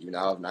 you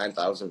now have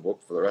 9,000 for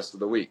the rest of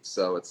the week.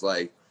 So it's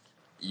like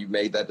you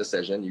made that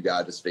decision. You got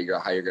to just figure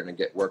out how you're going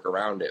to work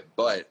around it.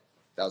 But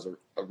that was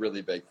a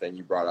really big thing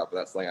you brought up. And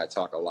that's something I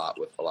talk a lot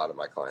with a lot of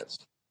my clients.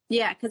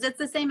 Yeah, because it's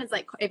the same as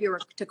like if you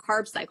were to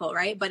carb cycle,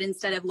 right? But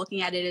instead of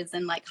looking at it as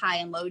in like high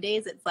and low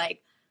days, it's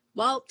like,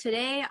 well,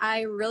 today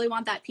I really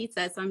want that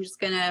pizza, so I'm just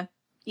going to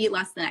eat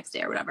less the next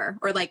day or whatever.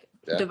 Or like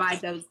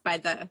divide those by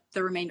the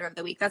remainder of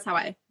the week. That's how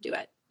I do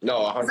it. No,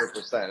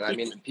 100%. I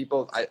mean,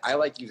 people, I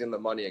like using the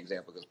money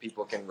example because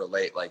people can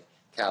relate like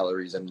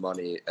calories and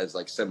money as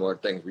like similar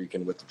things where you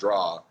can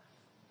withdraw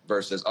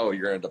versus, oh,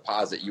 you're going to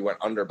deposit, you went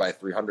under by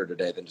 300 a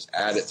day, then just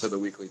add it to the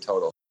weekly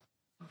total.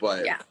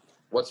 But Yeah.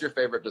 what's your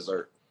favorite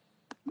dessert?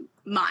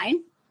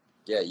 Mine?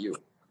 Yeah, you.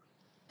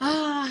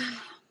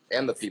 Ah,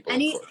 And the people, of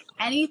course.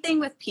 anything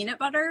with peanut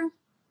butter.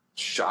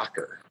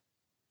 Shocker.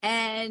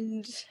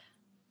 And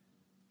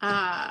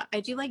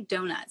I do like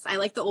donuts. I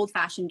like the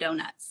old-fashioned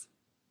donuts.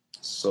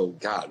 So,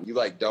 God, you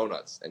like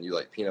donuts and you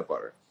like peanut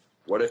butter.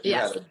 What if you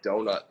Yes. had a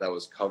donut that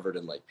was covered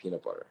in like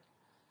peanut butter?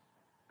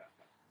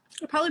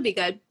 It'd probably be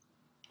good.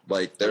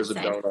 Like, there's a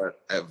I'd say. donut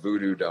at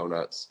Voodoo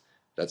Donuts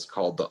that's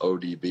called the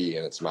ODB,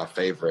 and it's my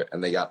favorite.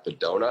 And they got the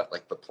donut,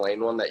 like the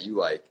plain one that you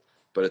like,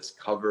 but it's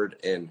covered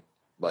in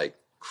like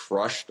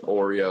crushed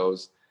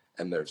Oreos,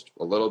 and there's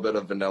a little bit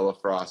of vanilla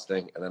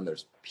frosting, and then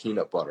there's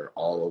peanut butter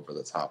all over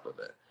the top of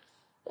it.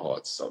 Oh,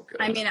 it's so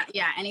good. I mean,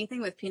 yeah,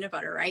 anything with peanut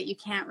butter, right? You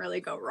can't really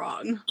go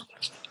wrong.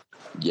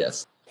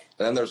 Yes.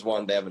 And then there's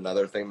one, they have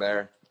another thing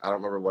there. I don't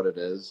remember what it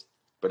is,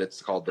 but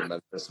it's called the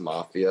Memphis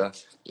Mafia.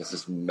 It's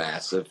this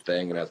massive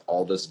thing, and it has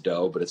all this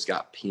dough, but it's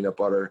got peanut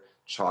butter,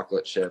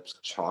 chocolate chips,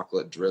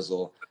 chocolate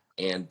drizzle,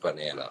 and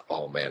banana.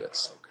 Oh, man, it's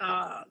so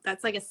good.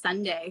 That's like a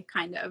sundae,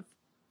 kind of.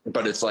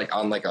 But it's like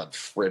on like a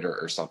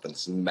fritter or something.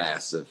 It's a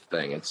massive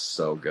thing. It's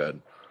so good.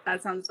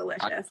 That sounds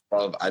delicious.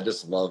 I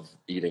just love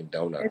eating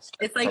donuts.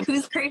 It's like,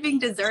 who's craving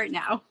dessert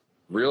now?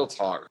 Real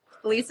talk.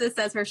 Lisa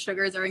says her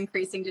sugars are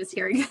increasing just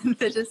hearing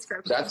the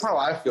description. That's how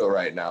I feel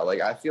right now.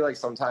 Like, I feel like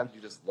sometimes you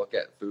just look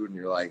at food and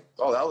you're like,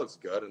 oh, that looks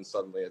good. And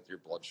suddenly your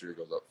blood sugar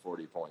goes up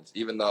 40 points,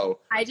 even though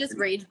I just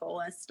rage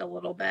bolused a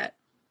little bit.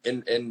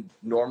 in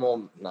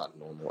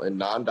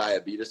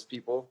non-diabetes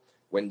people,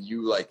 when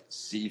you like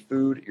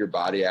seafood, your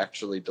body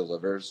actually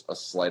delivers a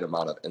slight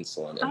amount of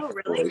insulin. Oh,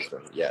 really?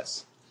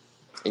 Yes.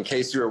 In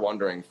case you were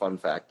wondering, fun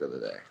fact of the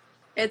day.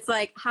 It's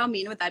like, how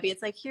mean would that be?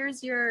 It's like,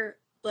 here's your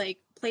like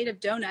plate of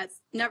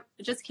donuts. Never,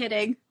 just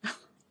kidding.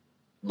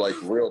 Like,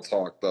 real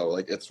talk though,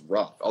 like it's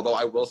rough. Although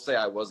I will say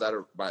I was at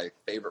my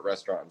favorite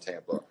restaurant in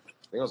Tampa. I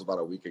think it was about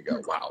a week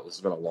ago. Wow, this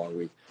has been a long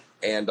week.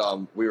 And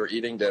we were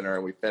eating dinner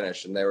and we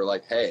finished, and they were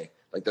like, hey,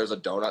 like there's a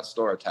donut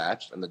store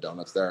attached, and the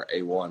donuts there are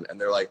A1. And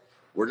they're like,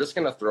 we're just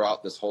gonna throw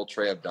out this whole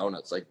tray of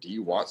donuts. Like, do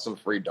you want some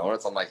free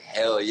donuts? I'm like,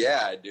 hell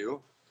yeah, I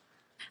do.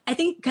 I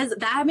think because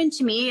that happened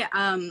to me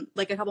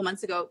like a couple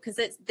months ago, because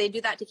they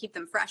do that to keep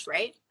them fresh,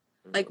 right?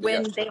 Like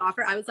when they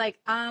offer, I was like,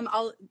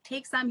 I'll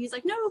take some. He's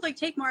like, no, like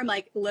take more. I'm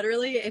like,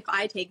 literally, if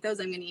I take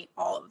those, I'm going to eat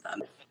all of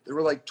them. There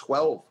were like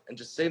 12 and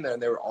just sitting there,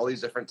 and there were all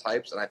these different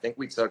types. And I think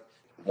we took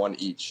one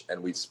each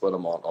and we split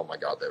them on. Oh my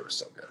God, they were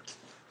so good.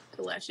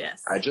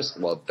 Delicious. I just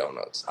love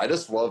donuts. I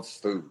just love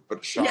food,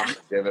 but shocking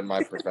given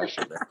my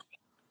profession.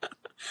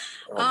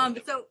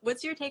 So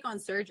what's your take on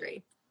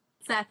surgery?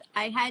 Seth,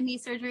 I had knee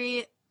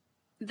surgery.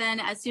 Then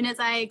as soon as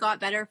I got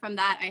better from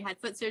that, I had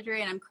foot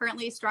surgery, and I'm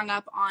currently strung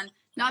up on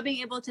not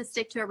being able to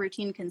stick to a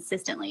routine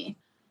consistently.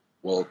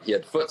 Well, he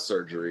had foot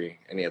surgery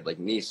and he had like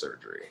knee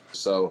surgery.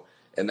 So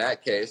in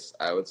that case,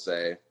 I would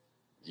say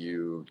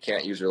you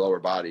can't use your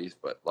lower body,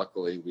 but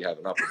luckily we have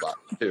an upper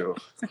body too.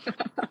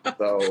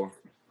 So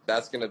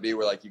that's going to be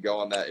where like you go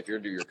on that. If you're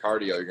going to do your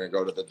cardio, you're going to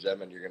go to the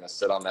gym and you're going to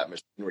sit on that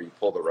machine where you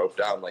pull the rope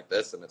down like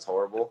this and it's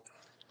horrible.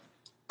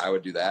 I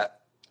would do that.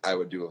 I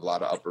would do a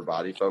lot of upper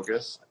body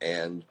focus,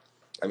 and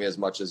I mean, as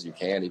much as you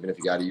can, even if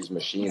you got to use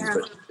machines. Yeah.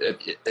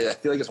 But I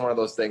feel like it's one of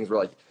those things where,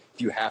 like,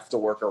 if you have to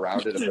work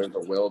around it, if there's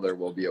a will, there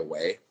will be a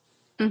way.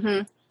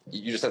 Mm-hmm.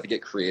 You just have to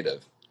get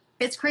creative.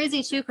 It's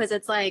crazy, too, because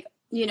it's like,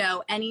 you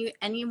know,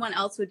 anyone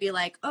else would be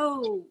like,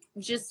 oh,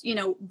 just, you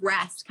know,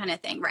 rest kind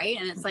of thing, right?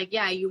 And it's like,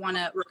 yeah, you want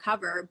to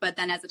recover. But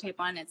then as a type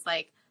 1, it's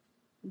like,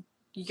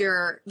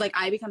 you're like,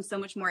 I become so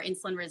much more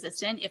insulin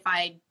resistant. If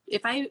I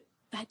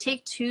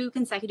take 2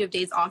 consecutive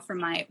days off from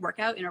my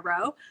workout in a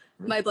row,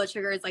 my blood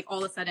sugar is like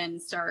all of a sudden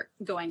start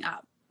going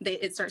up.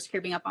 It starts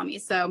creeping up on me.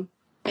 So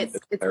it's a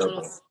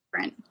little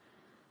different.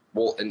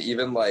 Well, and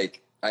even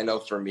like, I know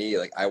for me,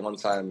 like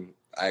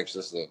this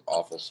is an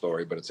awful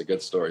story, but it's a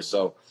good story.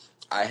 So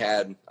I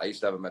used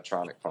to have a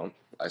Medtronic pump.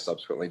 I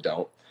subsequently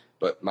don't,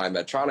 but my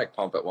Medtronic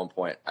pump at one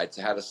point, I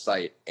had a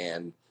site,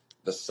 and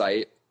the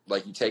site,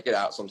 like you take it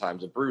out,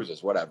 sometimes it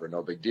bruises, whatever,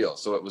 no big deal.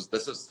 So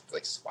this is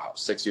like, wow,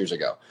 6 years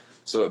ago.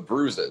 So it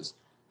bruises,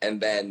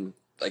 and then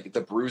like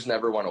the bruise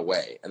never went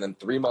away. And then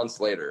 3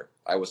 months later,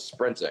 I was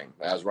sprinting.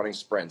 I was running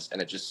sprints,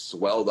 and it just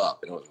swelled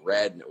up, and it was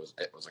red, and it was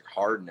like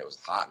hard, and it was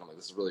hot. And I'm like,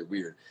 this is really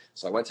weird.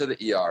 So I went to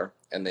the ER,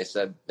 and they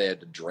said they had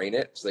to drain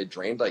it. So they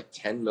drained like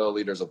 10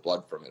 milliliters of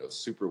blood from it. It was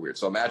super weird.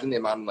 So imagine the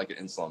amount in like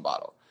an insulin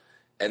bottle.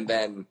 And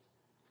then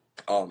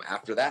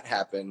after that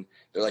happened,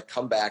 they're like,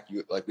 come back.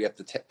 We have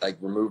to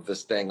remove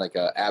this thing, like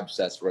a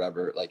abscess or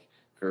whatever, like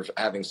for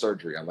having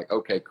surgery. I'm like,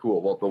 okay,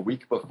 cool. Well, the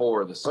week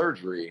before the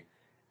surgery,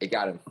 it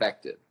got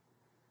infected.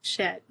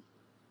 Shit.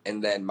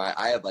 And then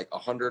I had like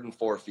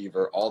 104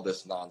 fever, all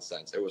this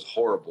nonsense. It was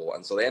horrible.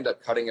 And so they ended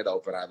up cutting it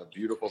open. I have a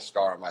beautiful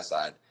scar on my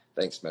side.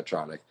 Thanks,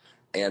 Medtronic.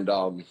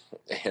 And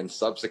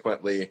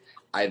subsequently,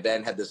 I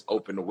then had this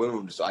open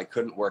wound, so I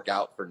couldn't work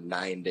out for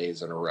 9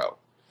 days in a row.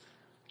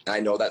 I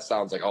know that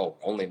sounds like, oh,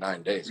 only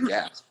 9 days,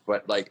 gas.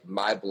 But like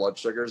my blood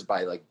sugars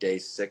by like day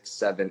 6,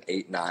 7,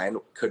 8, 9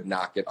 could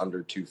not get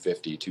under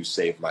 250 to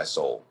save my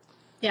soul.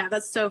 Yeah,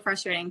 that's so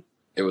frustrating.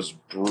 It was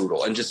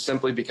brutal. And just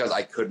simply because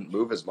I couldn't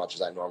move as much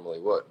as I normally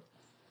would.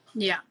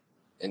 Yeah.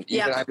 And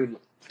even I mean,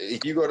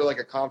 if you go to like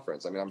a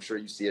conference, I mean, I'm sure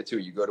you see it too.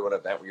 You go to an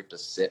event where you have to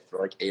sit for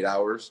like 8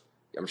 hours.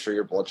 I'm sure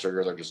your blood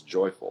sugars are just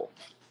joyful,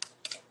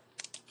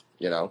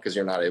 you know, because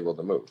you're not able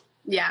to move.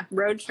 Yeah.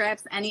 Road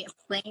trips, any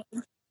plane.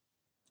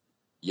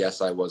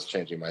 Yes, I was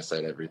changing my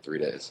site every 3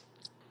 days.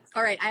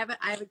 All right. I have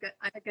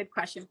a good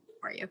question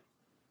for you.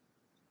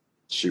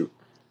 Shoot.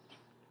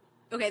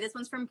 Okay. This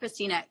one's from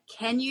Christina.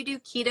 Can you do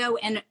keto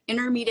and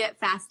intermediate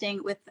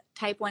fasting with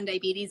type 1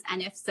 diabetes?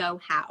 And if so,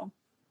 how?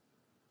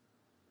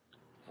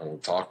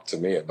 Talk to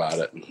me about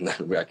it, and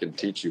then I can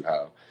teach you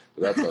how.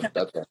 But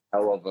that's a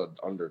hell of an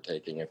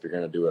undertaking if you're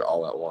going to do it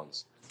all at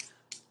once.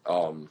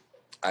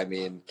 I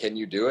mean, can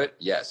you do it?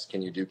 Yes.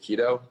 Can you do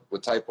keto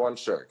with type 1?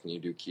 Sure. Can you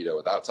do keto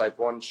without type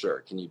 1? Sure.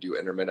 Can you do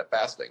intermittent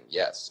fasting?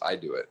 Yes, I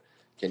do it.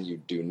 Can you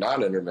do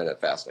non-intermittent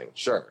fasting?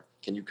 Sure.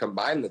 Can you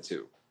combine the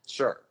two?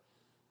 Sure.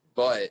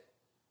 But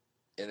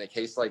in a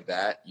case like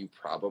that, you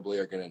probably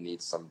are going to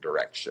need some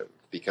direction,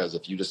 because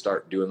if you just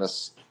start doing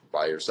this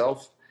by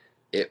yourself,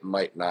 it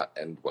might not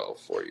end well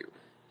for you.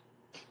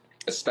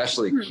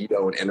 Especially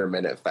keto and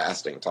intermittent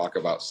fasting. Talk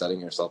about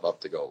setting yourself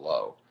up to go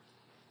low.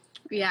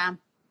 Yeah.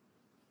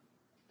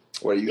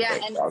 What do you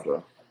think,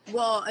 Audra?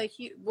 Well,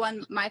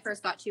 my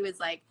first thought too is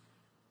like,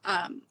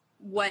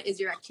 what is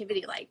your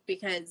activity like?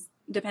 Because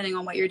depending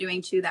on what you're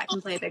doing too, that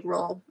can play a big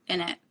role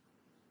in it.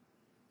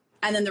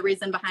 And then the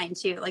reason behind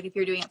too, like if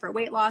you're doing it for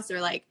weight loss or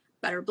like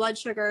better blood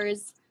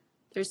sugars,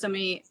 there's so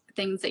many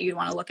things that you'd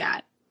want to look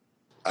at.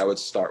 I would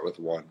start with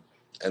 1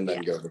 and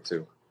then go to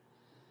 2.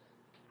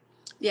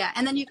 Yeah,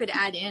 and then you could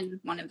add in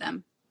one of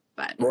them.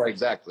 But well,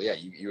 exactly. Yeah,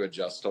 you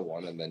adjust to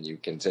 1 and then you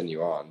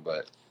continue on.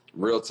 But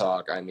real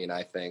talk, I mean,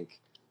 I think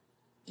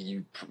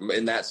you,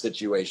 in that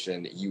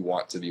situation, you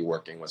want to be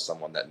working with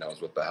someone that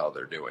knows what the hell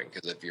they're doing.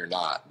 Because if you're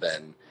not,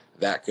 then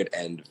that could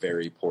end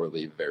very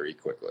poorly very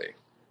quickly.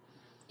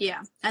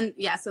 Yeah. And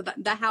so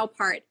the how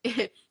part,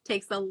 it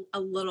takes a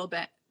little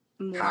bit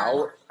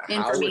more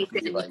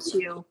information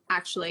to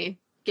actually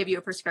give you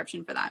a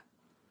prescription for that.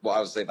 Well, I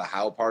would say the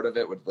how part of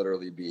it would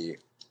literally be,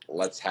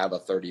 let's have a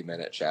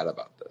 30-minute chat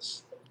about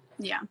this.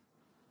 Yeah.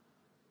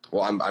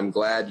 Well, I'm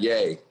glad.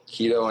 Yay.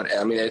 Keto. And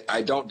I mean,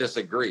 I don't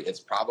disagree. It's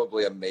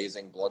probably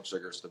amazing blood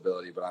sugar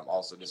stability, but I'm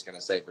also just going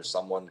to say for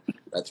someone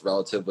that's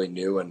relatively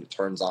new and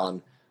turns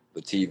on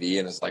the TV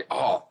and is like,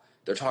 oh,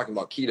 they're talking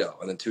about keto.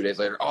 And then 2 days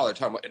later, oh, they're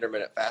talking about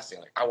intermittent fasting.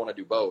 Like, I want to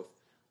do both.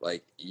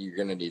 Like, you're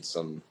going to need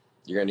a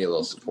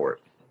little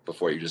support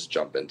before you just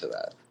jump into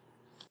that.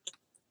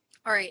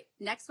 All right.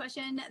 Next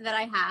question that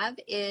I have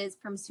is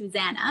from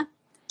Susanna.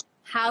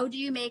 How do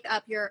you make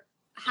up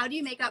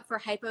for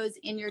hypos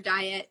in your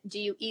diet? Do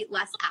you eat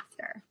less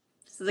after?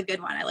 This is a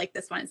good one. I like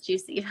this one. It's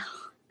juicy.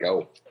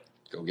 Go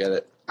get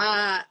it.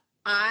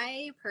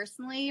 I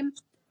personally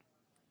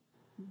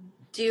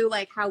do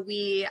like how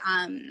we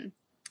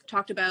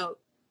talked about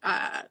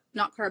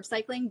not carb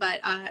cycling,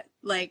 but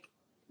like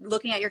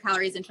looking at your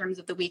calories in terms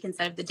of the week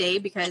instead of the day,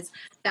 because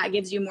that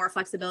gives you more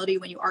flexibility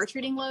when you are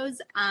treating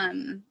lows.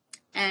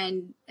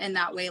 And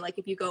that way, like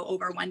if you go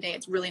over one day,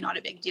 it's really not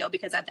a big deal,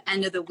 because at the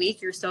end of the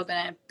week, you're still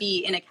going to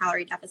be in a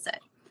calorie deficit.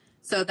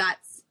 So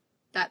that's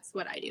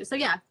what I do. So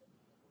yeah.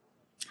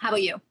 How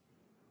about you?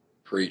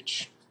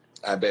 Preach.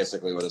 I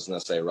basically was going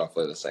to say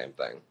roughly the same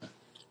thing,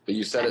 but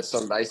you said it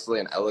so nicely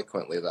and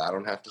eloquently that I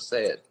don't have to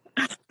say it.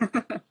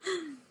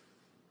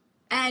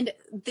 And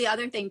the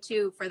other thing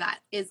too for that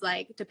is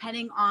like,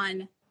 depending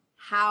on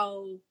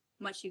how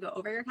much you go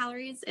over your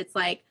calories, it's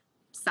like,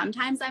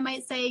 sometimes I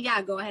might say,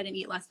 yeah, go ahead and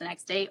eat less the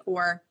next day,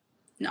 or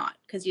not,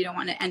 because you don't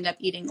want to end up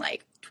eating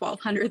like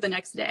 1,200 the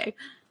next day.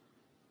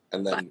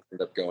 And then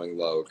end up going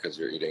low because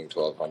you're eating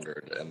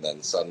 1,200, and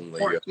then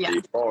suddenly you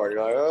eat more.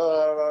 You're like,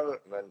 oh,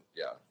 and then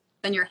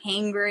then you're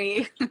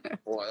hangry.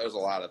 Well, there's a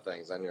lot of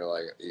things, and you're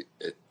like,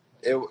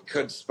 it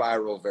could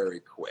spiral very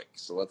quick.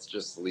 So let's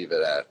just leave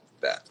it at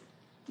that.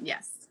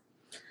 Yes.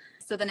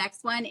 So the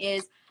next one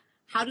is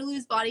how to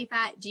lose body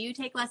fat. Do you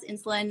take less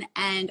insulin,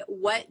 and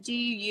what do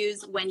you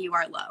use when you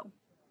are low?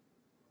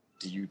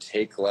 Do you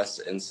take less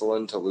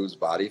insulin to lose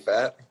body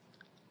fat?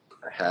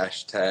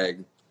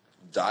 Hashtag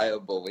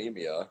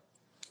diabulimia.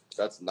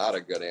 That's not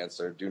a good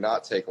answer. Do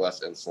not take less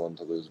insulin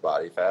to lose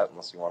body fat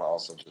unless you want to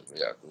also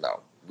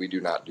no, we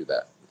do not do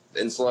that.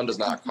 Insulin does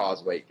not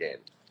cause weight gain.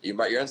 Your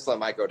insulin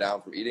might go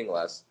down from eating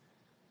less,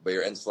 but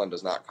your insulin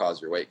does not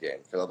cause your weight gain,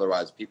 because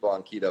otherwise people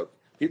on keto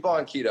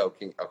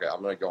can, okay,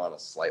 I'm going to go on a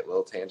slight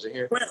little tangent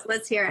here.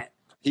 Let's hear it.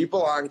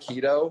 People on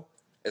keto,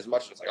 as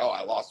much as like, oh,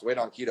 I lost weight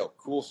on keto,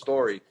 cool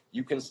story,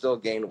 you can still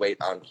gain weight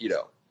on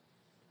keto.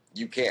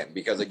 You can,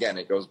 because again,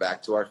 it goes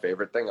back to our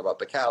favorite thing about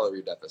the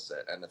calorie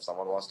deficit. And if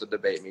someone wants to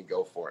debate me,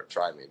 go for it.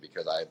 Try me,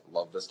 because I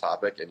love this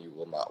topic and you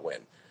will not win.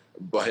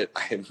 But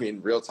I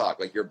mean, real talk,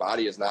 like your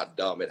body is not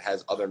dumb. It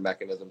has other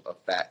mechanisms of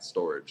fat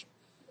storage.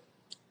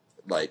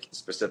 Like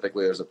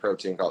specifically, there's a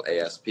protein called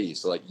ASP.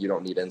 So like you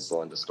don't need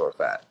insulin to store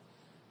fat.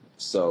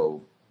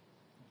 So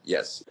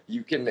yes,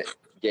 you can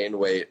gain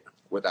weight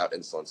without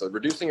insulin. So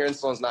reducing your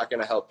insulin is not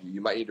going to help you.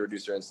 You might need to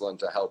reduce your insulin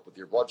to help with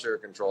your blood sugar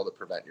control to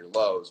prevent your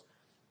lows.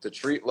 To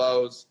treat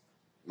lows,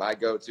 my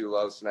go-to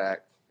low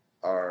snack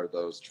are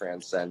those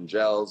Transcend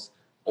gels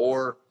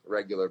or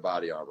regular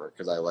Body Armor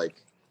because I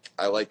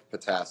like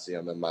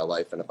potassium in my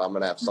life, and if I'm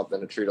going to have something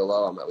to treat a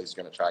low, I'm at least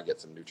going to try to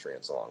get some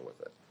nutrients along with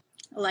it.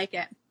 I like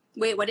it.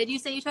 Wait, what did you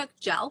say you took?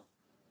 Gel?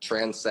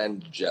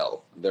 Transcend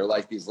gel. They're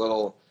like these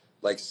little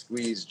like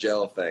squeeze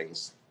gel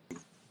things.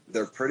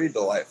 They're pretty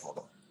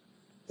delightful.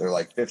 They're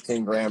like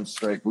 15 grams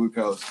straight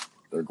glucose.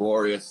 They're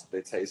glorious.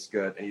 They taste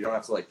good, and you don't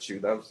have to like chew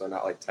them, so they're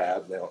not like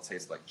tabs. They don't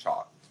taste like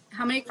chalk.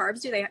 How many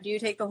carbs do they have? Do you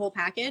take the whole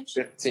package?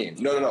 15.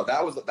 No.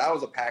 That was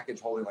a package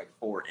holding like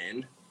 4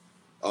 in.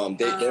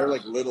 They're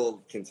like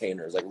little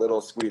containers, like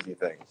little squeezy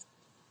things,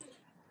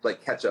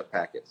 like ketchup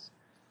packets.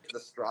 The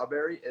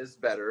strawberry is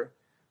better,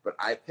 but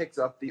I picked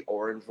up the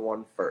orange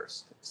one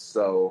first.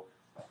 So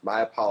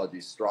my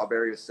apologies.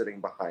 Strawberry is sitting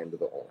behind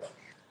the orange.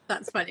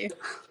 That's funny.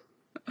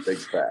 Big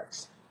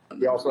facts.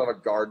 We also have a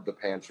guard the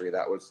pantry.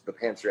 That was the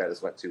pantry I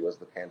just went to was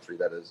the pantry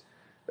that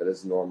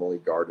is normally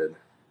guarded.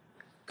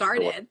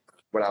 Guarded?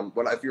 So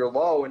if you're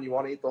low and you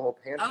want to eat the whole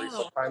pantry,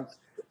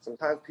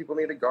 sometimes people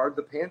need to guard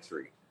the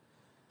pantry.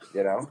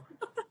 You know?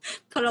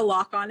 Put a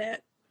lock on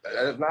it.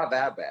 It's not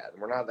that bad.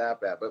 We're not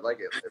that bad. But like,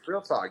 if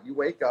real talk, you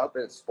wake up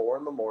and it's 4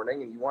 a.m.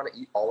 and you want to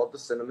eat all of the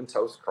Cinnamon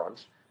Toast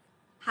Crunch.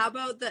 How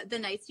about the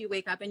nights you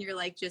wake up and you're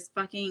like just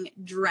fucking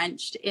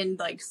drenched in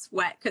like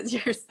sweat because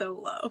you're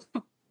so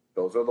low?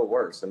 Those are the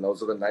worst, and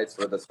those are the nights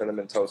where the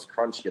Cinnamon Toast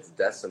Crunch gets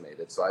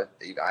decimated. So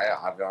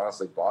I've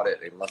honestly bought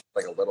it in like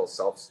a little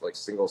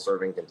single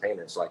serving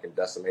container, so I can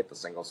decimate the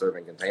single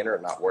serving container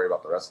and not worry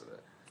about the rest of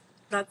it.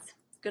 That's a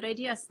good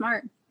idea.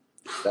 Smart.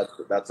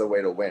 That's a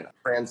way to win.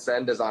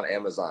 Transcend is on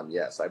Amazon.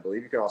 Yes, I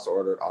believe you can also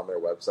order it on their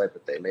website,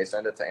 but they may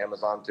send it to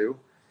Amazon too.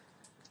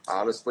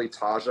 Honestly,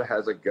 Taja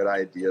has a good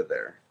idea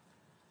there.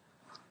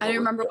 I don't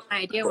remember what my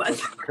idea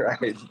was.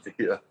 Your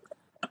idea.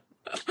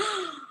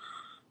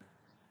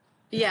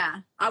 Yeah.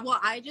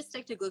 I just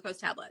stick to glucose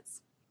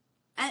tablets.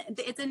 And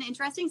it's an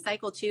interesting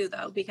cycle too,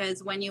 though,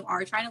 because when you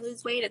are trying to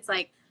lose weight, it's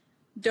like,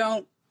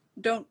 don't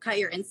cut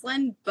your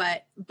insulin,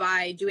 but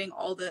by doing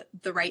all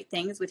the right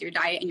things with your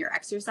diet and your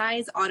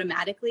exercise,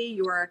 automatically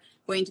you're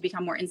going to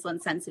become more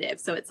insulin sensitive.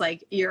 So it's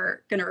like,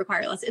 you're going to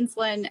require less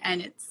insulin.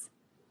 And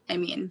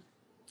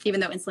even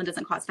though insulin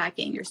doesn't cause fat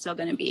gain, you're still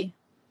going to be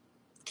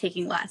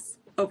taking less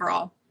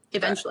overall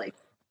eventually.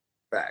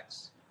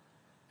 Facts.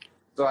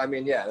 So,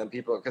 yeah, then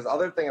because the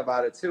other thing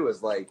about it, too,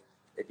 is, like,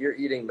 if you're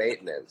eating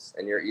maintenance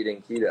and you're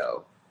eating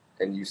keto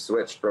and you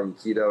switch from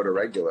keto to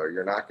regular,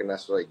 you're not going to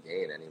necessarily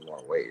gain any more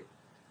weight.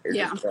 You're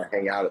just going to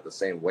hang out at the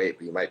same weight,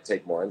 but you might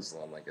take more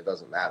insulin. Like, it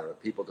doesn't matter.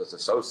 But people just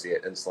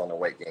associate insulin and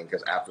weight gain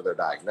because after they're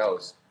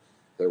diagnosed,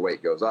 their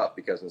weight goes up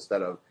because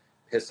instead of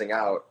pissing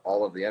out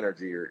all of the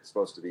energy you're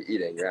supposed to be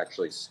eating, you're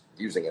actually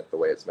using it the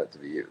way it's meant to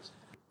be used.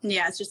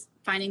 Yeah, it's just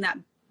finding that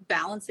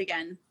balance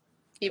again.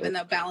 Even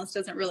though balance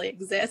doesn't really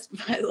exist,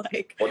 but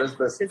like. What is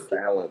this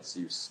balance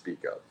you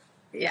speak of?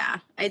 Yeah,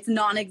 it's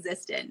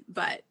non-existent,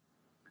 but.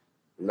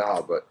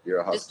 No, but you're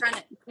a hustler. Just trying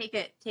to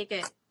take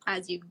it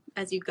as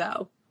you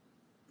go.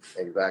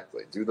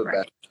 Exactly. Do the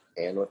best you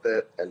can with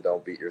it, and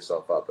don't beat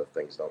yourself up if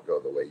things don't go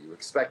the way you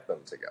expect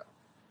them to go.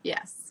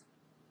 Yes.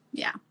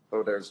 Yeah.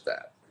 So there's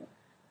that.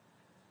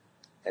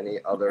 Any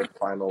other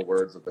final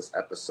words of this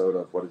episode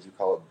of, what did you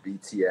call it,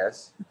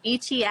 BTS?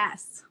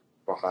 BTS.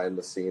 Behind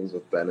the scenes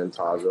with Ben and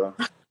Taja.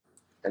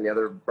 Any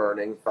other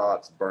burning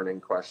thoughts, burning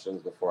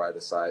questions before I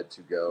decide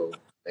to go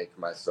make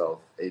myself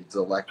a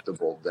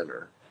delectable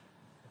dinner?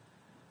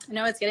 I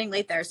know it's getting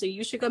late there, so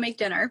you should go make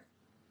dinner.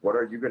 What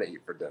are you going to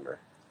eat for dinner?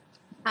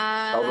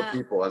 Tell the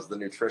people as the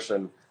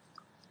nutrition.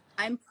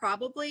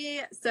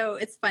 So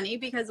it's funny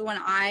because when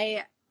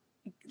I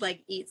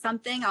like eat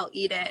something, I'll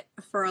eat it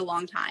for a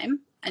long time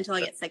until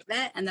I get sick of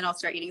it, and then I'll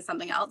start eating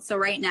something else. So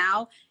right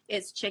now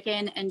it's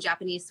chicken and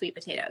Japanese sweet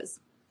potatoes.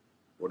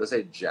 What is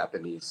a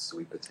Japanese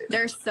sweet potato?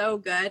 They're so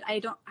good.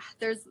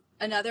 There's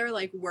another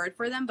like word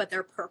for them, but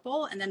they're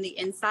purple, and then the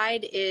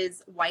inside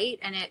is white,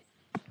 and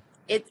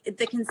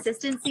the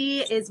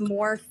consistency is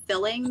more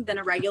filling than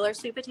a regular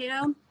sweet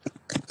potato.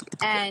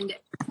 And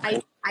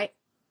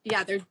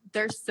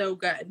they're so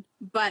good.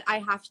 But I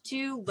have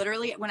to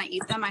literally, when I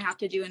eat them, I have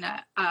to do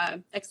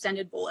an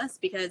extended bolus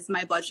because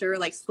my blood sugar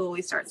like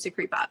slowly starts to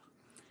creep up.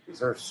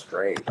 These are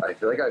strange. I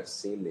feel like I've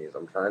seen these.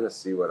 I'm trying to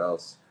see what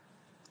else.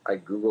 I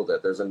Googled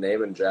it. There's a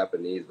name in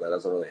Japanese, but that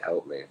doesn't really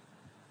help me.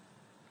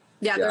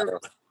 Yeah, I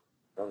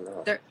don't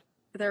know.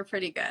 They're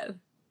pretty good.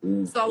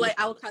 Mm-hmm. So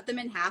I'll cut them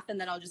in half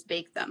and then I'll just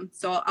bake them.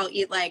 So I'll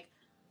eat like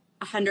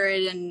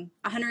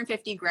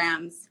 150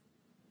 grams.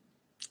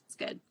 It's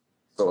good.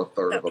 So a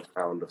third of a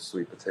pound of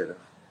sweet potato.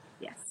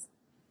 Yes.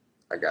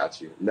 I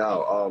got you.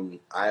 No,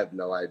 I have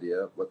no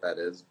idea what that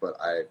is, but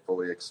I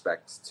fully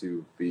expect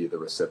to be the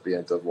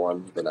recipient of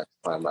one the next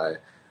time I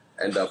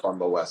end up on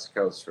the West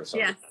Coast for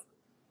something. Yes.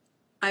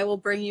 I will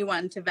bring you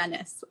one to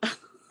Venice.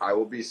 I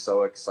will be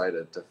so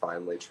excited to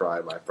finally try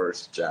my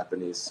first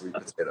Japanese sweet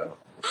potato.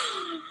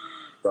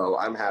 So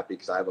I'm happy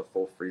because I have a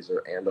full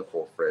freezer and a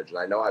full fridge. And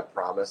I know I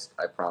promised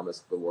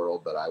the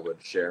world that I would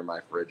share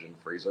my fridge and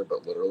freezer,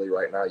 but literally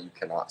right now you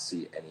cannot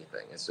see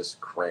anything. It's just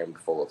crammed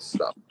full of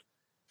stuff.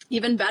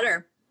 Even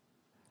better.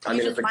 I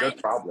mean, it's a good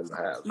problem to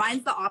have.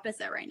 Mine's the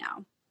opposite right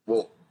now.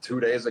 Well,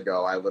 2 days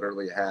ago, I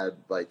literally had,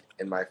 like,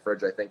 in my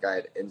fridge, I think I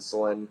had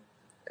insulin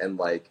and,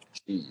 like,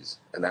 cheese,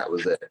 and that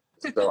was it.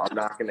 So I'm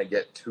not going to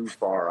get too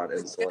far on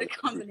insulin. Good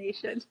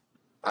combination.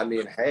 I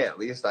mean, hey, at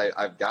least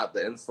I've got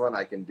the insulin.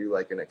 I can do,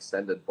 like, an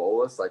extended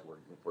bolus. Like,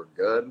 we're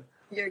good.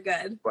 You're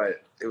good.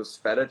 But it was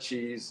feta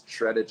cheese,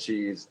 shredded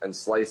cheese, and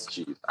sliced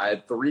cheese. I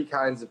had 3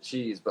 kinds of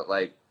cheese, but,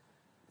 like,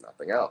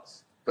 nothing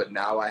else. But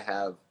now I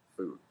have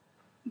food.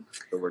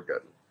 So we're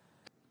good.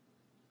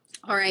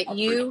 All right,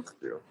 you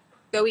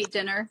go eat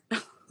dinner.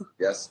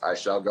 Yes, I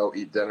shall go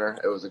eat dinner.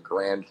 It was a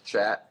grand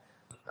chat.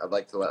 I'd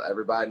like to let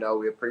everybody know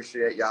we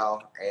appreciate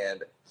y'all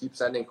and keep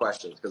sending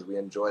questions because we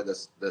enjoy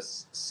this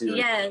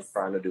series we're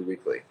trying to do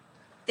weekly.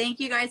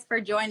 Thank you guys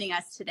for joining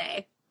us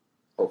today.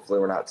 Hopefully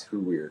we're not too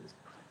weird.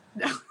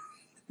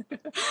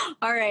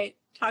 All right.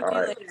 Talk to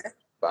you later.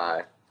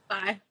 Bye.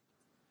 Bye.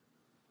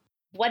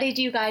 What did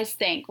you guys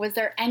think? Was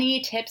there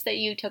any tips that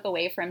you took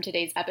away from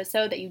today's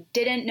episode that you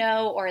didn't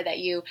know or that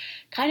you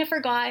kind of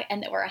forgot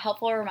and that were a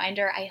helpful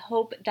reminder? I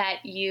hope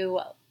that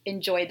you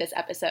enjoyed this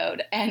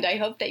episode and I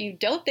hope that you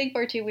don't think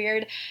we're too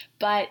weird,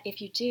 but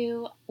if you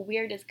do,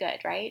 weird is good,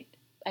 right?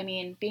 I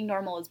mean, being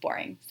normal is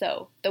boring,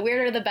 so the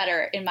weirder the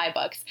better in my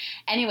books.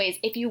 Anyways,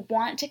 if you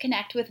want to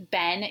connect with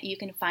Ben, you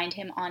can find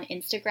him on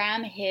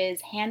Instagram.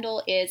 His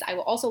handle is, I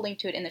will also link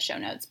to it in the show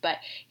notes, but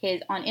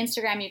on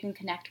Instagram you can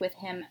connect with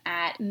him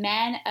at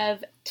Man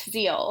of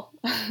Steel.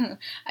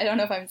 I don't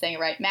know if I'm saying it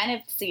right. Man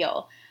of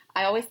Steel.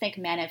 I always think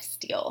Man of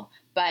Steel,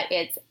 but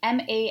it's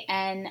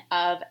MAN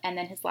of, and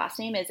then his last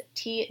name is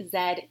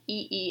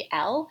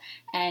TZEEL.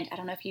 And I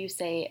don't know if you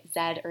say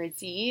Z or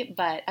Z,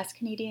 but us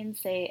Canadians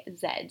say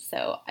Z.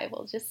 So I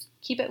will just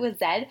keep it with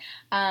Z.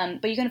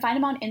 But you can find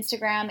him on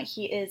Instagram.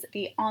 He is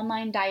the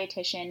online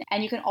dietitian.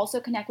 And you can also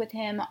connect with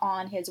him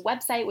on his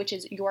website, which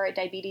is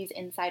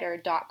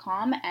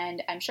yourdiabetesinsider.com.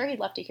 And I'm sure he'd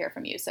love to hear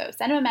from you. So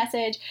send him a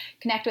message,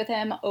 connect with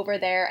him over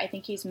there. I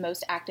think he's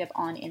most active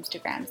on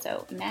Instagram.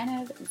 So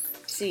Man of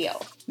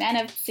Steel. Man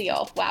of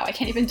Steel. Wow, I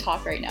can't even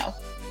talk right now.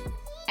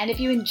 And if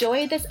you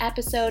enjoyed this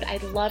episode,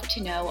 I'd love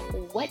to know,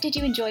 what did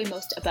you enjoy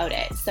most about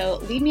it? So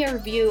leave me a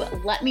review,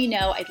 let me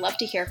know. I'd love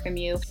to hear from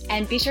you.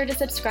 And be sure to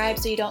subscribe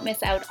so you don't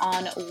miss out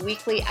on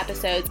weekly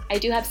episodes. I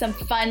do have some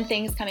fun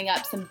things coming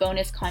up, some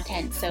bonus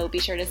content, so be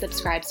sure to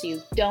subscribe so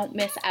you don't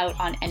miss out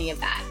on any of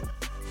that.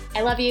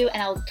 I love you,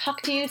 and I'll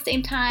talk to you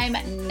same time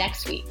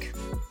next week.